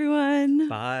 Bye, everyone.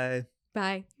 Bye.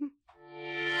 Bye.